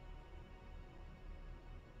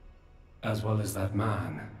 As well as that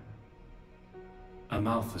man,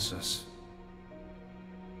 Amaltheus.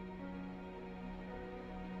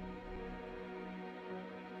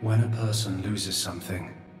 When a person loses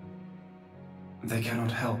something, they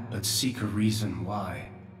cannot help but seek a reason why.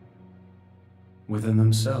 Within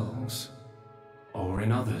themselves, or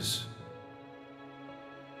in others.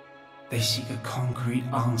 They seek a concrete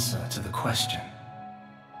answer to the question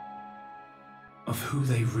of who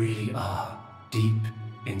they really are deep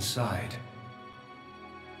inside.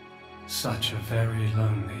 Such a very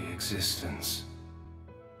lonely existence.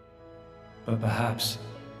 But perhaps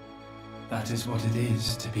that is what it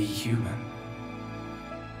is to be human.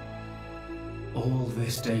 All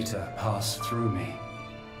this data passed through me,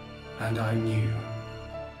 and I knew.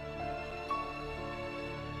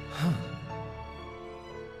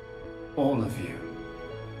 All of you.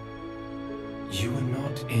 You were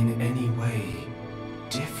not in any way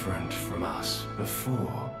different from us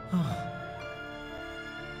before.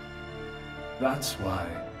 That's why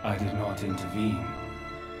I did not intervene.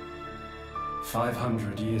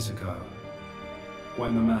 500 years ago,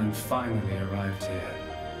 when the man finally arrived here,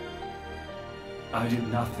 I did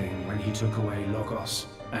nothing when he took away Logos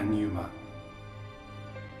and Pneuma.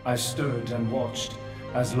 I stood and watched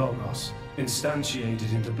as Logos,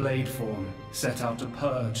 instantiated into blade form, set out to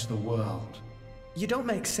purge the world. You don't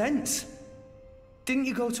make sense. Didn't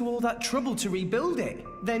you go to all that trouble to rebuild it?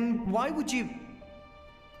 Then why would you...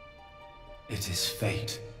 It is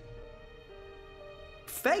fate.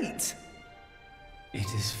 Fate?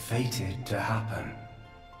 It is fated to happen.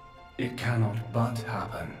 It cannot but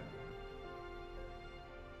happen.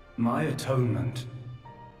 My atonement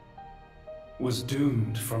was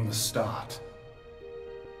doomed from the start.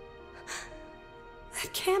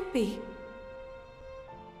 That can't be.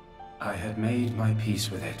 I had made my peace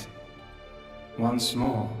with it. Once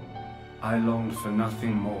more, I longed for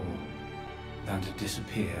nothing more than to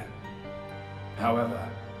disappear. However,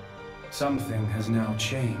 something has now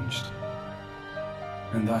changed.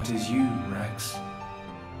 And that is you, Rex.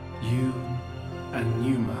 You and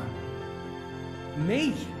Pneuma.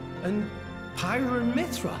 Me? And Pyra and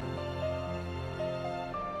Mithra?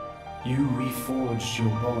 You reforged your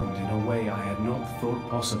bond in a way I had not thought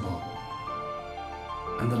possible.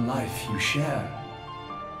 And the life you share.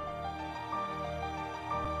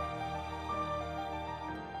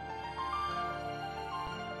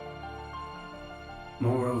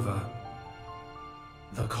 Moreover,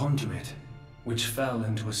 the conduit, which fell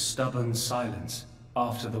into a stubborn silence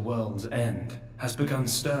after the world's end, has begun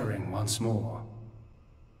stirring once more.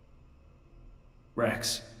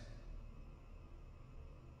 Rex,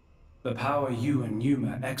 the power you and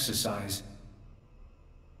Pneuma exercise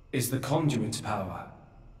is the conduit's power.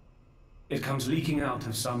 It comes leaking out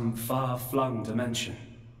of some far-flung dimension.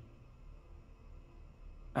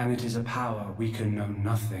 And it is a power we can know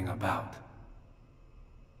nothing about.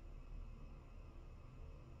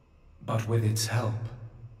 But with its help,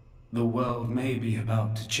 the world may be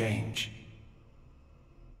about to change.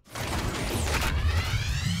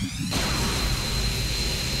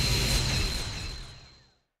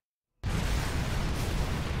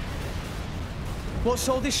 What's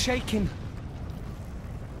all this shaking?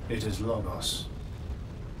 It is Logos.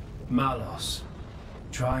 Malos,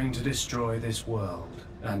 trying to destroy this world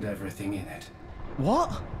and everything in it.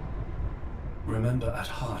 What? Remember, at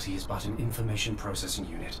heart he is but an information processing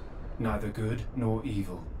unit, neither good nor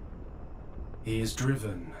evil. He is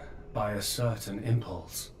driven by a certain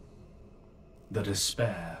impulse. The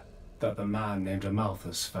despair that the man named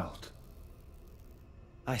Amalthus felt.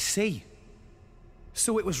 I see.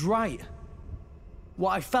 So it was right.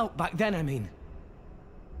 What I felt back then, I mean.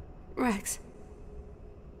 Rex.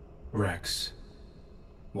 Rex,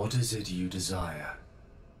 what is it you desire?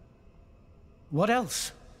 What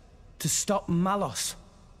else? To stop Malos.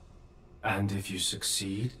 And if you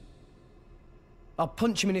succeed? I'll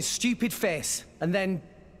punch him in his stupid face, and then...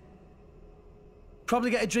 probably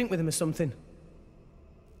get a drink with him or something.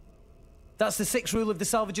 That's the 6th rule of the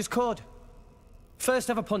Salvager's Code. First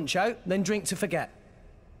have a punch out, then drink to forget.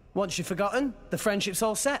 Once you've forgotten, the friendship's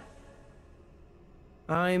all set.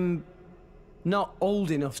 I'm not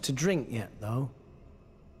old enough to drink yet, though.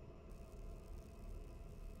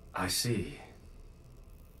 I see.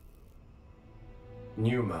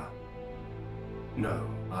 Pneuma. No,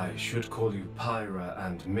 I should call you Pyra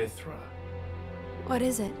and Mithra. What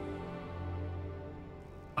is it?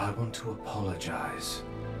 I want to apologize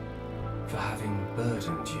for having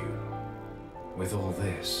burdened you with all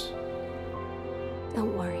this.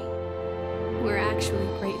 Don't worry. We're actually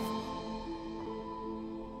grateful.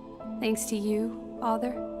 Thanks to you,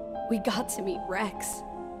 Father, we got to meet Rex.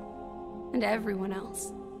 And everyone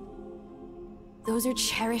else. Those are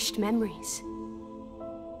cherished memories.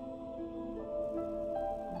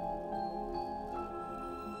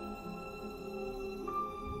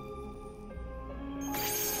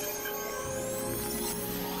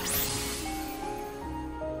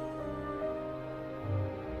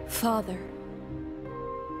 Father.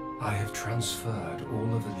 I have transferred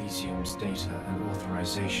all of Elysium's data and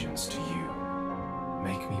authorizations to you.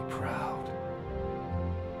 Make me proud.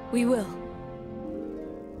 We will.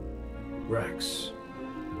 Rex.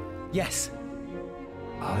 Yes.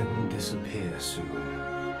 I will disappear soon.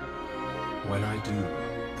 When I do,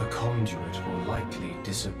 the conduit will likely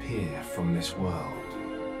disappear from this world.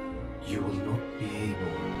 you will not be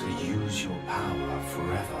able to use your power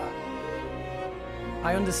forever.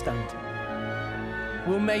 I understand.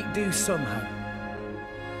 We'll make do somehow.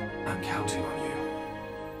 I'm counting on you.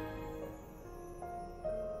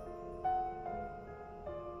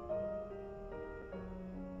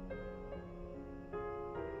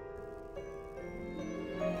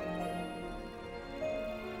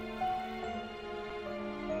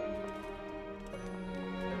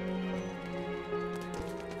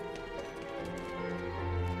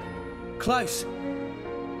 Klaus!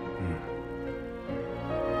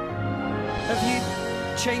 Have you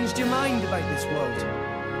changed your mind about this world?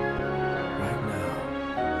 Right now,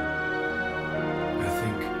 I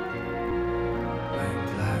think I am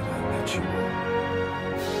glad I met you all.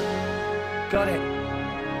 Got it.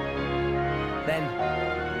 Then,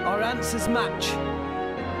 our answers match.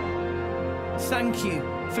 Thank you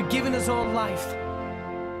for giving us all life.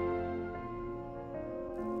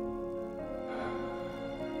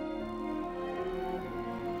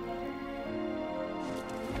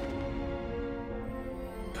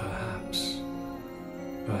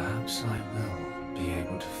 Perhaps I will be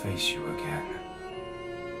able to face you again.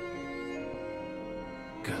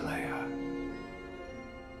 Galea.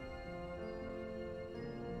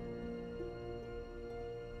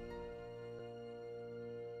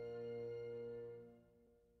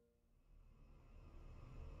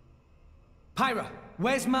 Pyra,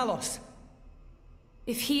 where's Malos?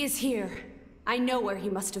 If he is here, I know where he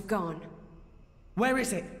must have gone. Where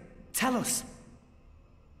is it? Tell us.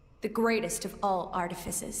 The greatest of all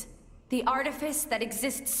artifices. The artifice that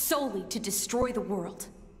exists solely to destroy the world.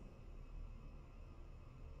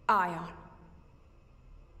 Ion.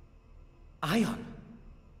 Ion?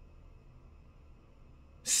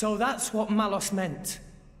 So that's what Malos meant.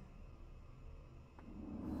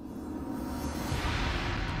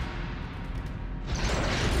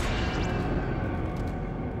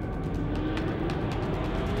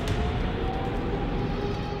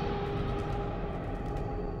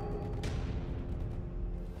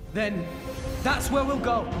 Then, that's where we'll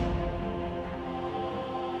go.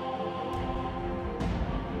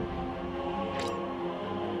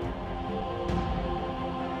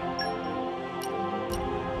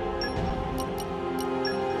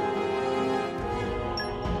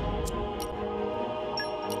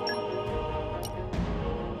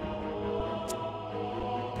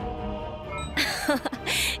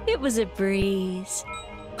 It was a breeze.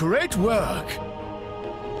 Great work!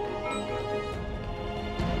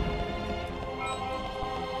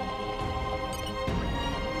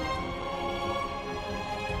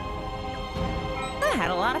 I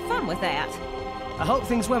had a lot of fun with that. I hope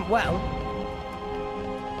things went well.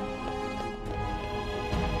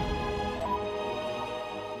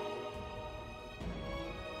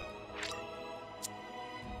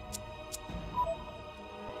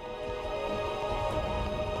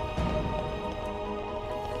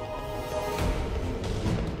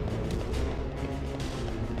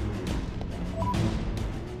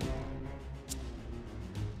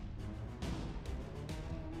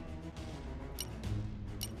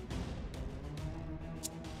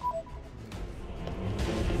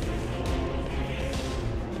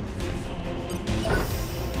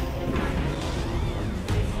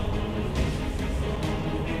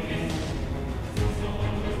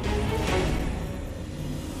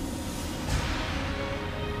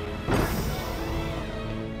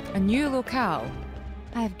 A new locale.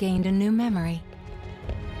 I've gained a new memory.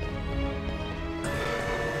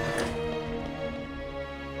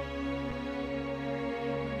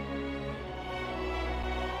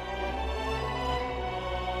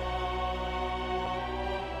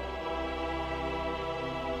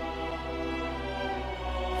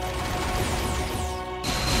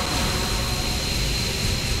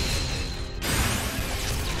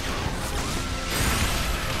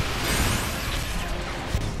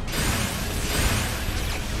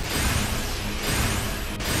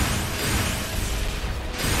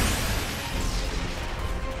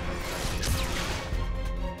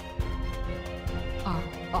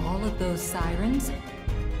 All of those sirens?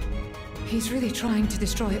 He's really trying to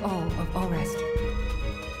destroy all of Orest.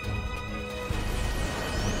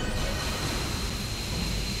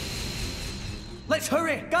 Let's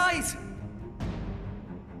hurry, guys!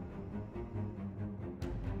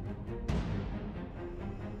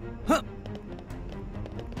 Huh.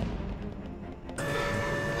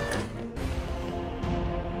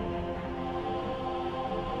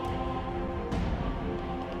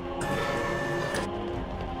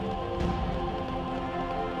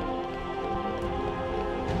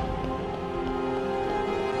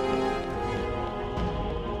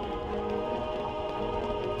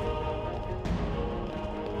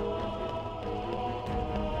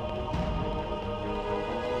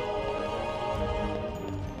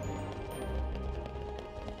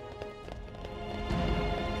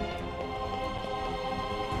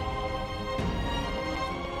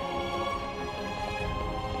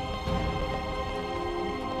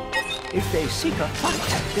 If they seek a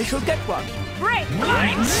fight, they shall get one. Break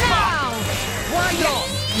line now! Why not?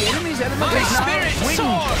 The enemy's element My is now spirit wind.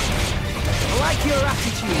 soars! I like your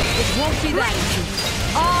attitude. It won't be that easy.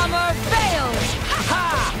 Armor fails!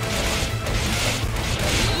 Ha!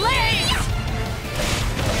 Blades!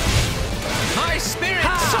 My spirit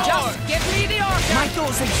soars! Just give me the order! My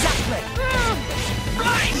thoughts exactly.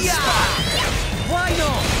 Blind Yeah! Why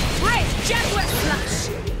not? Break Jetwet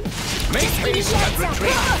Flash! Make haste and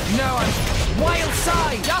retreat! No, wild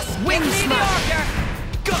side! Just Wind give me the smash! order!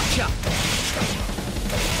 Gotcha!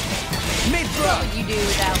 Mid-throw! What would you do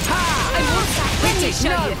without me? Ha! I won't let me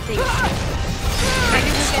show you a thing.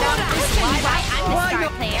 Ready to get out of this live I'm the Why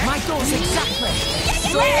star not? player. My thoughts exactly!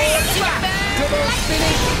 Blade Smash! Double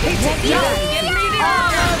spinning! Hit it! Just give me the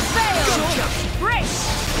order! Fail! Gotcha! Break!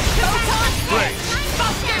 Photon Break!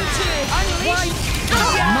 Buster! Unleash!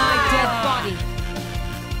 My dead body!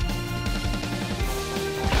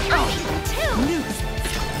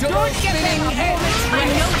 Double spinning! I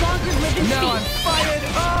no longer live in No, I'm fear. fired!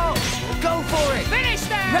 Oh! Go for it! Finish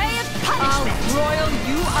them! Ray of I'll punishment! broil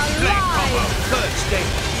you alive! Third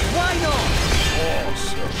stage. Why not?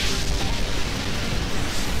 Awesome.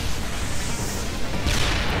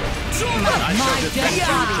 My dead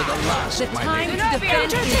body! To the last, The my time lady. to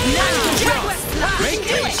defend is now! Make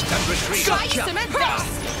haste and retreat. Gotcha! Cement this!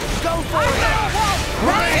 Go for it!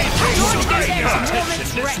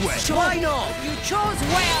 This way. Why not? You chose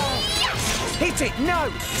well! Hit it! No!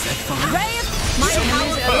 Ray of my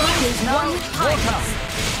power is one height!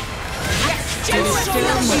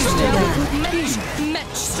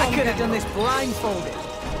 Much I could have done this blindfolded.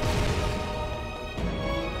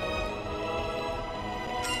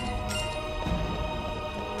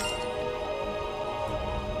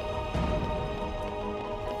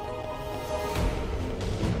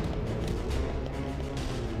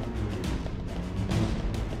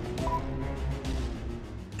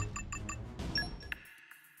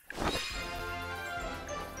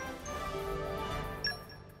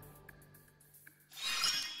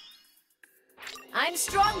 I'm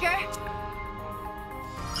stronger.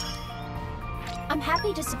 I'm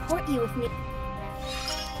happy to support you if need.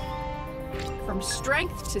 From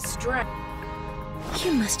strength to strength.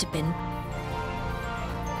 You must have been...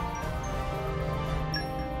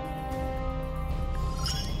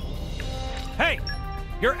 Hey!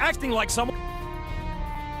 You're acting like someone...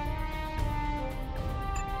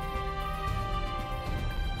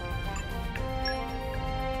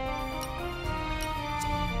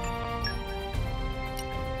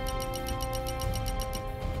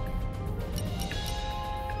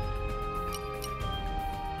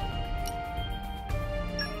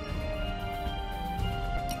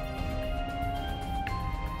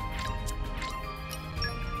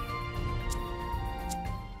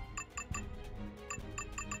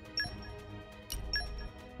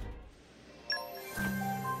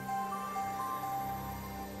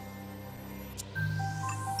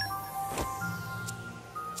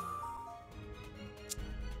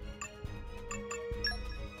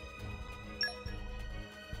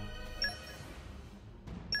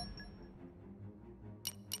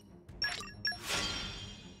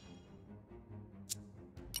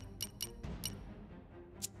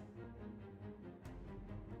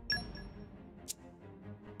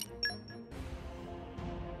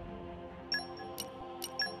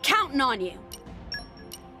 Counting on you.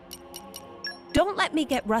 Don't let me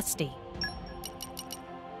get rusty.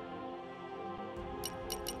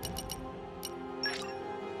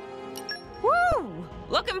 Woo!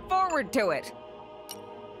 Looking forward to it.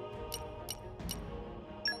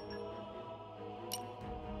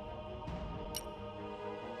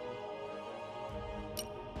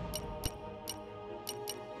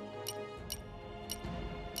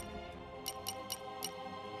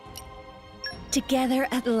 Together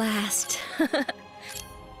at last.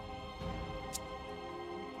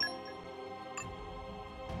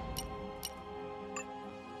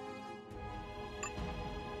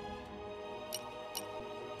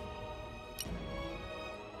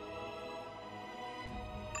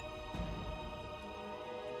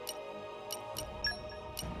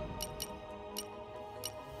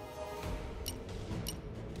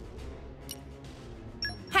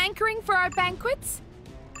 Hankering for our banquets?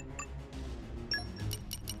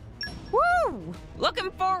 Woo!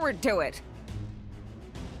 Looking forward to it.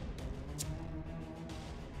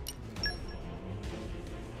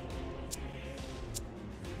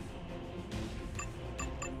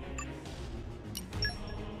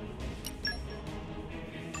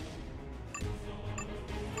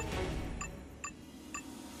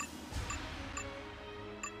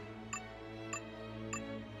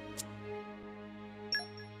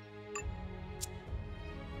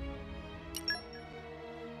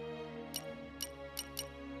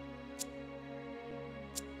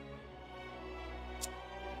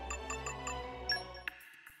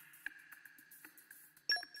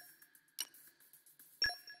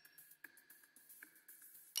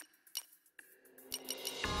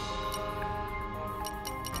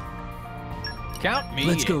 Count me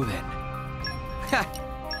Let's in. go then.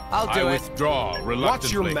 I'll do I it. withdraw reluctantly.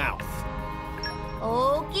 Watch your mouth.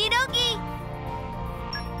 Okie dokie.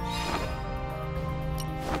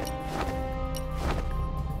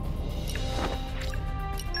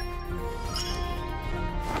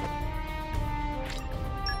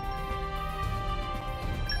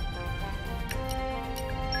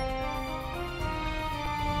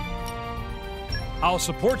 I'll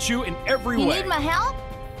support you in every way. You need my help?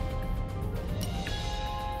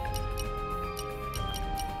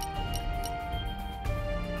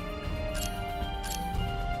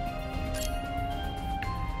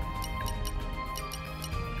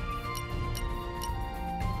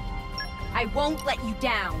 I won't let you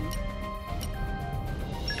down.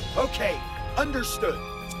 Okay, understood.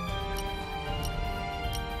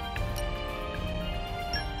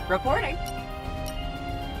 Reporting.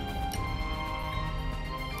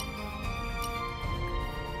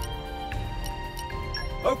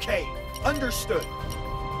 Okay, understood.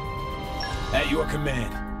 At your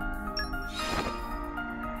command.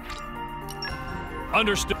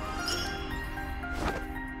 Understood.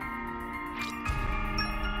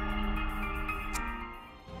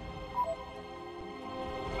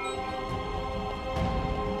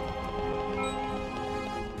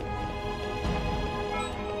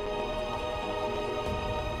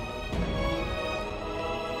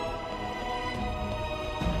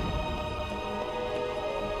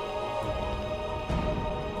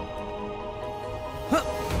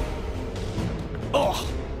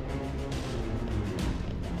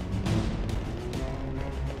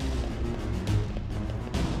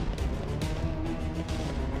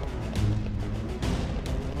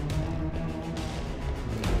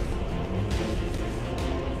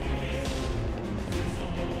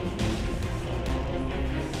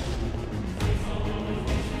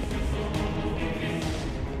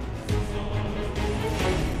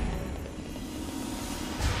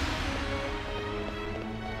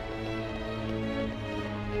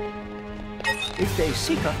 If they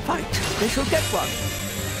seek a fight, they shall get one.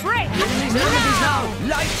 Break! Enemies now!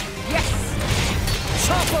 Light! Yes!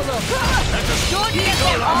 Topple them! Don't get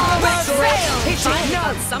them armor fail! Hit it!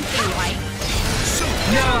 No! Something like...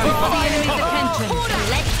 Now for the enemy's attention.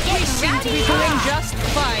 Let's get seem to be doing just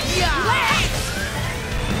fine.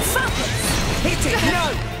 Hit it! No!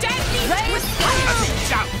 Deadly Let's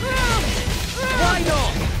Why not?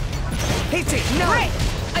 Hit it! No!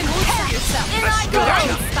 And prepare yourself! In I go!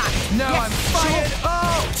 Now I'm fired!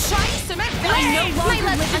 Oh! Try some I no longer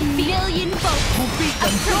live a million votes. We'll beat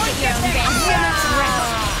them! Approach your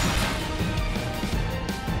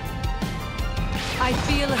I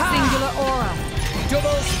feel a singular aura.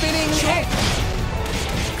 Double spinning hit!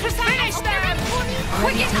 Finish them!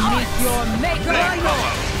 Ready to meet your maker.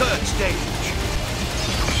 Third stage.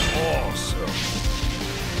 Awesome.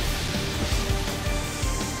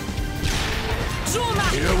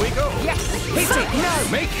 Here we go. Yes! Hit it! No!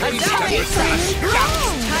 Make And haste now and it's return.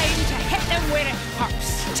 time to hit them where it hurts.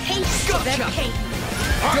 Taste the pain.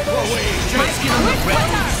 Double away. Just give them the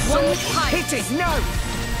breath. One punch. Hit it! No!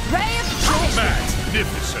 Ray of punishment.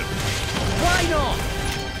 Magnificent. Why not?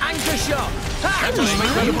 Anchor shot! That was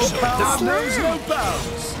incredible power knows no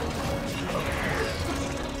bounds.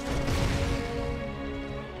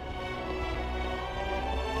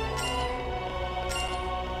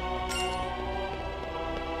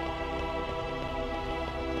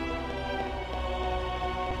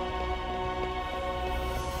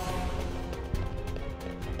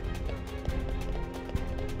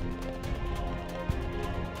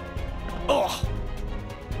 Oh!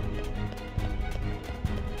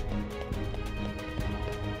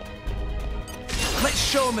 Let's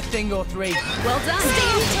show them a thing or three. Well done.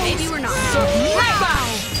 Maybe we're not.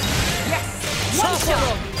 Yes! One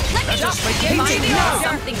shot! Let me just begin my do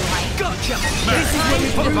something right. Gotcha! This is when we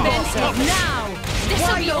put them ourselves. Now!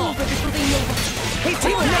 This'll be over before they know Hit it!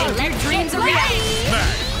 Okay, No! let dreams are reality!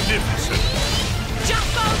 Magnificent. Jump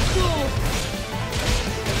old school!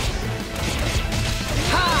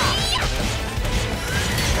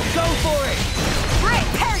 Go for it!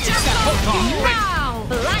 Prepare yourself! Now!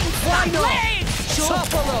 Blind Why not? Blades!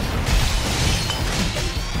 Topple them!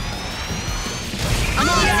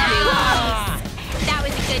 That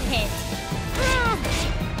was a good hit.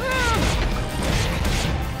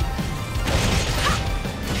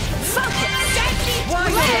 Why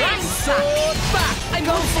not? Sword back! And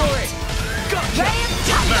go for it! Gotcha!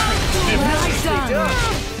 Well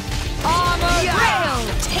done. Armor rail!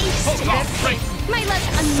 Taste Hold this. break. My left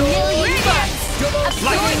a million bucks.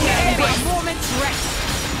 Like Lightning it. a moment's rest!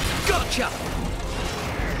 Gotcha!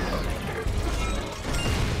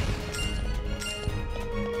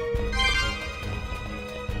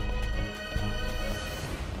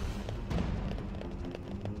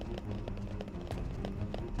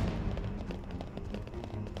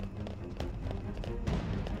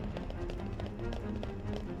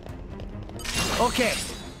 Okay,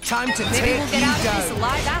 time to Maybe take we'll get you out of down. this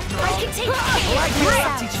alive after all. I can take I like your Right.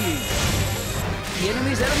 attitude. The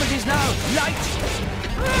enemy's element is now light.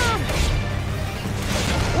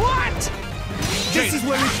 What? This is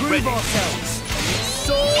where we prove ourselves.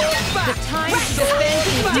 Sword back. The time to defend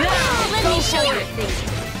is now. Let me show you things.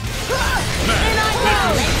 In I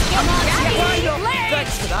go! Come on, Why Daddy. not?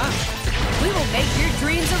 Thanks for that. We will make your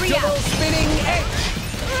dreams a Double reality. spinning edge.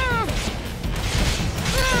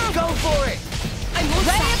 Go for it. I'm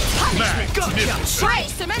ready to punishment. Gotcha. Try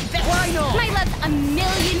cement this. Why not? My love's a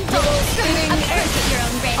million Double volts. spinning Of course, edge. your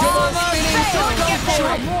own race. Double spinning. Don't Go give for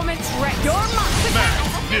them a it. moment's rest. Your monster.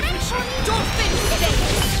 Magnificent. Dolphin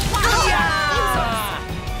stick.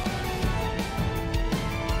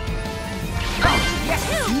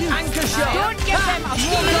 Anchor shot. Don't give them a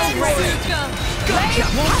moment's rest. Gotcha.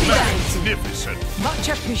 Magnificent. Much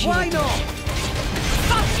appreciated. Why not?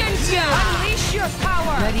 Fucking unleash your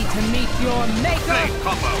power. Ready to meet your maker. Blade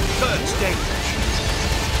combo. Third stage.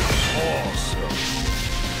 Awesome.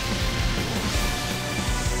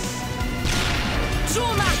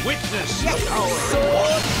 Zuma. Witness.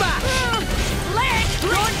 Sword back. Leg.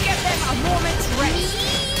 Don't give them a moment's rest.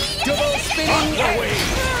 Double spinning edge.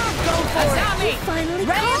 Go for Azami. it. Finally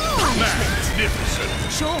Ready to called. Magnificent.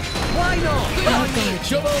 Sure. Why not?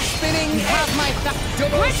 Double spinning You have my back.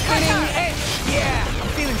 Double Quick spinning cutter. edge. Yeah, I'm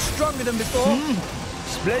feeling stronger than before.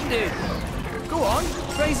 Splendid. Go on,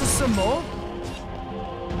 raise us some more.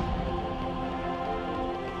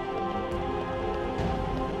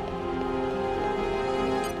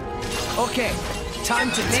 Okay,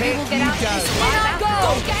 time to take we'll get you out of down. this alive after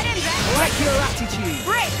all. Go get him, Rex. Like your attitude.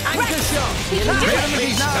 Break. Anchor shot.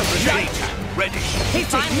 Base fabricator. Ready. Hit it.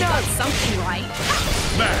 Finally No. got something right.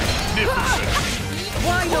 Magnificent.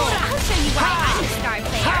 Why not? I'll show you why I'm a star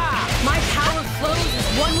player. Ha! My power flows as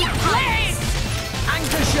one with Blaze.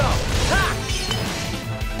 Anchor shot. Ha!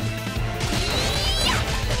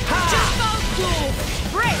 Ha!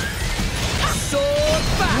 Break. Sword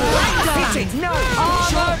back. Hit it. No.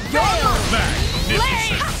 Armor veil.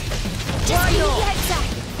 Magnificent. Why Just not? heads up.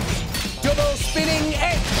 Double spinning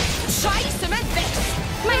edge. Try cement this.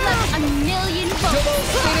 My love's a million volts. Double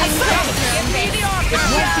spinning edge. Give me the order. It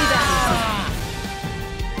won't be that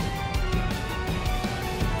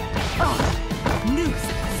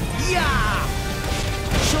easy. Yeah.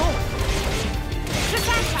 Sure.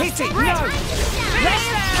 Hit it. No.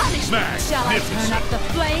 Shall I turn up the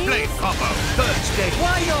flames? Blade combo. Third stage.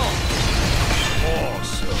 Why not?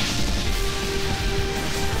 Awesome.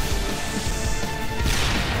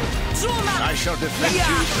 I shall defend you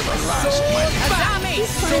to the last man. Azami.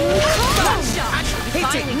 Hit it.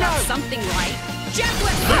 Finally No. got something right.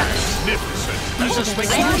 Jetway. Magnificent. Let us make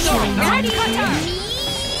Ready. use of it. Ready. Cutter.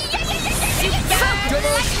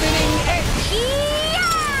 Double spinning edge.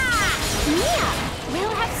 Mia,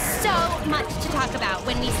 we'll have so much to talk about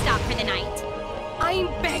when we stop for the night. I'm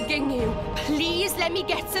begging you. Please let me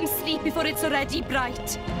get some sleep before it's already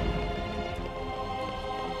bright.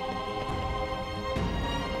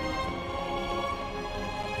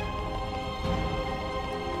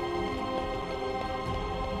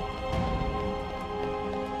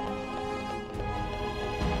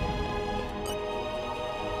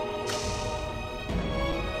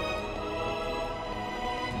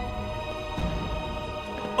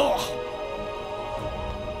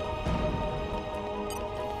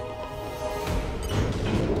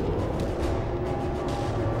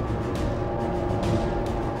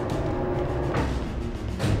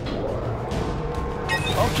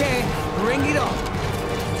 Okay, bring it on.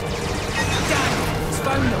 Damn, it's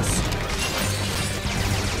found us.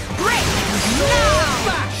 Break. Now!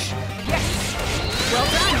 Bash! Yes. Well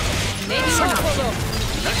done. Maybe we're not.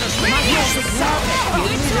 Let us make use Magnetic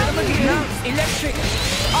of element now. Electric.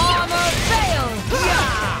 Armor veil.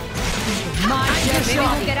 Yeah! My Anchor maybe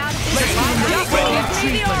shot. we'll get out of this. Let's alive. do Give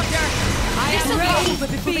it. me the order. I am ready for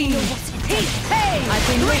the fiend. Hey! I've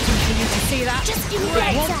been waiting for you to see that. Just give me It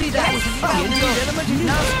that. won't be that. The enemy's element is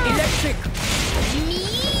now electric.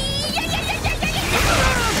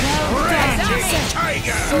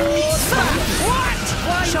 Tiger. What?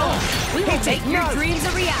 Why not? We will Hit make it. your No. dreams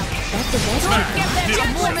a reality. That's the best. Don't give them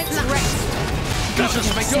a moment's rest. Let us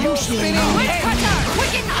make Double use of it. spinning Quick edge. cutter.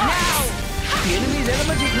 Quicken now. The enemy's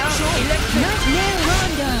element is now electric. Nightmare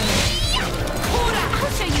Rondo. Cora,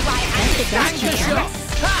 I'll show you why I'm the best Anchor player. shot.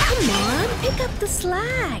 Come on, pick up the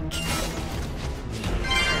slack.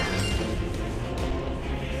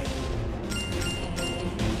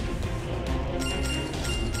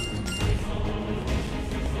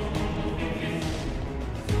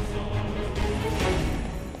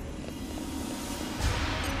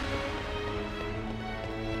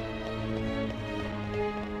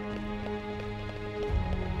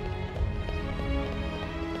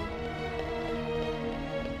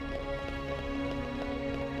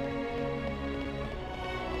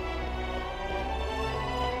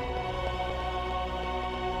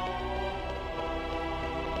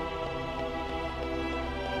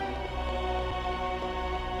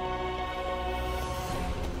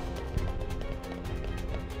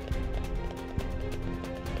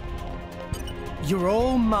 You're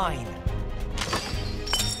all mine.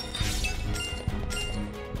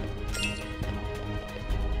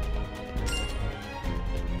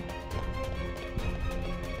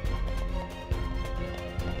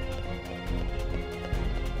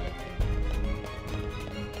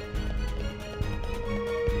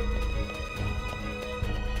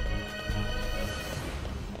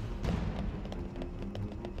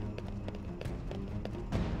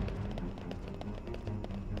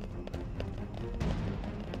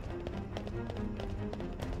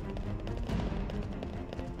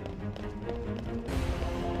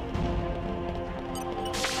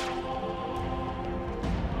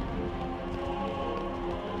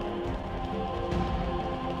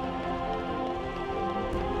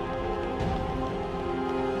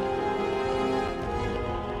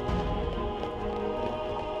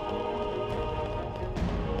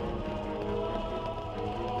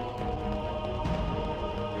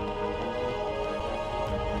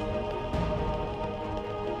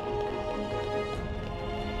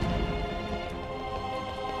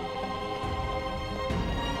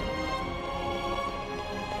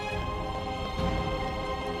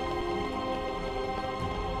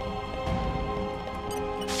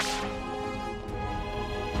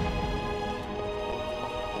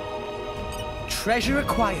 Treasure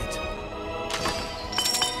acquired.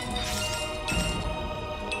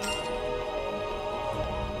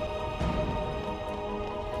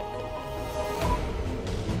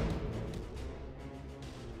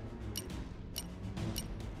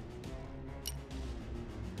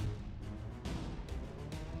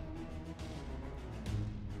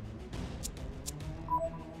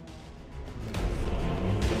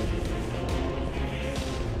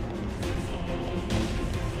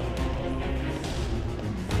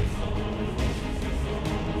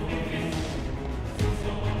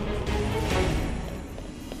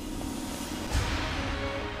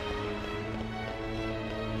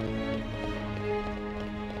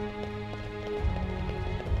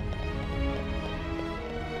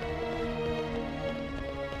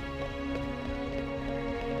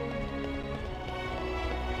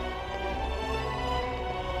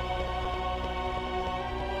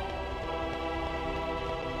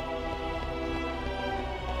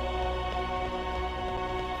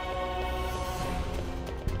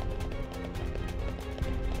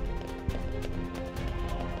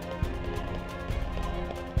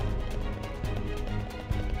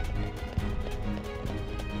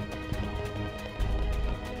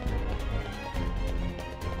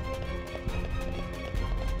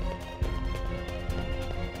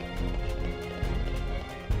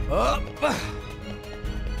 Up!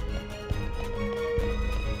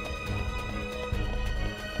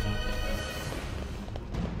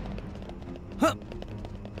 Huh.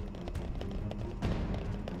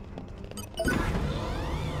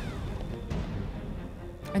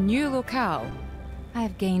 A new locale. I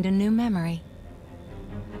have gained a new memory.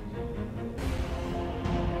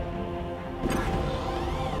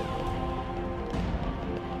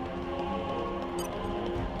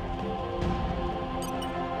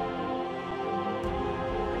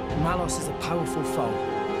 Malos is a powerful foe.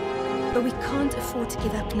 But we can't afford to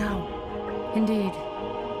give up now. Indeed.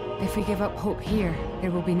 If we give up hope here,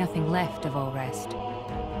 there will be nothing left of all rest.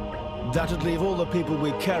 That'd leave all the people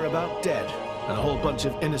we care about dead, and a whole bunch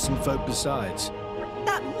of innocent folk besides.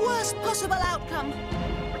 That worst possible outcome!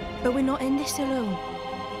 But we're not in this alone.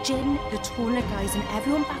 Jin, the Torna guys, and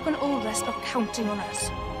everyone back on Allrest are counting on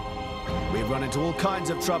us. We've run into all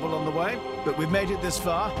kinds of trouble on the way, but we've made it this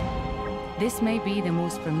far. This may be the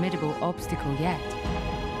most formidable obstacle yet,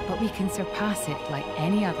 but we can surpass it like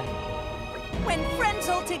any other. When friends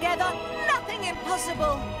all together, nothing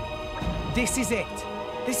impossible! This is it.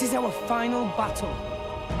 This is our final battle.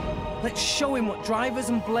 Let's show him what drivers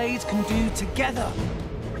and blades can do together.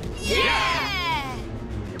 Yeah!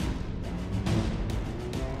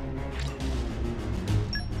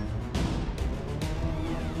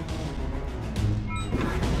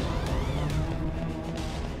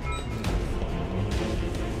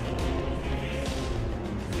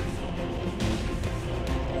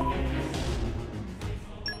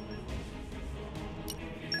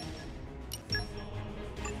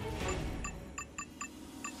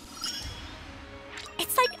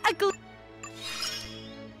 It's like a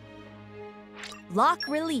Lock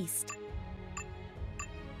released.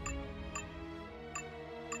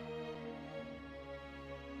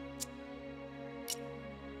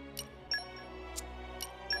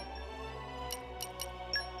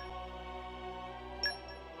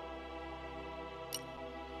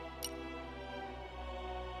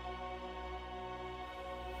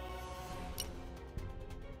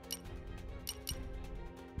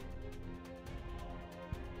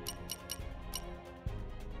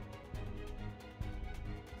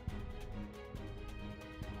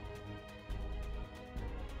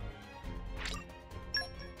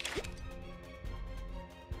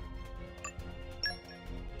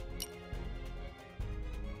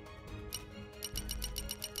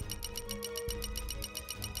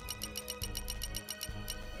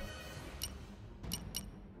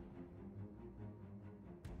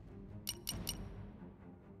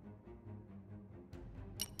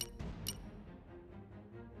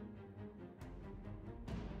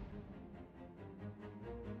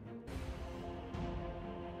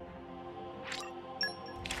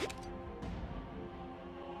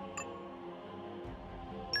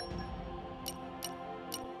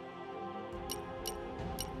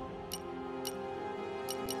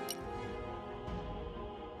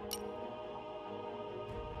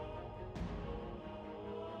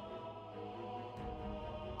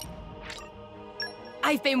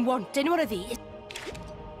 I've been wanting one of these.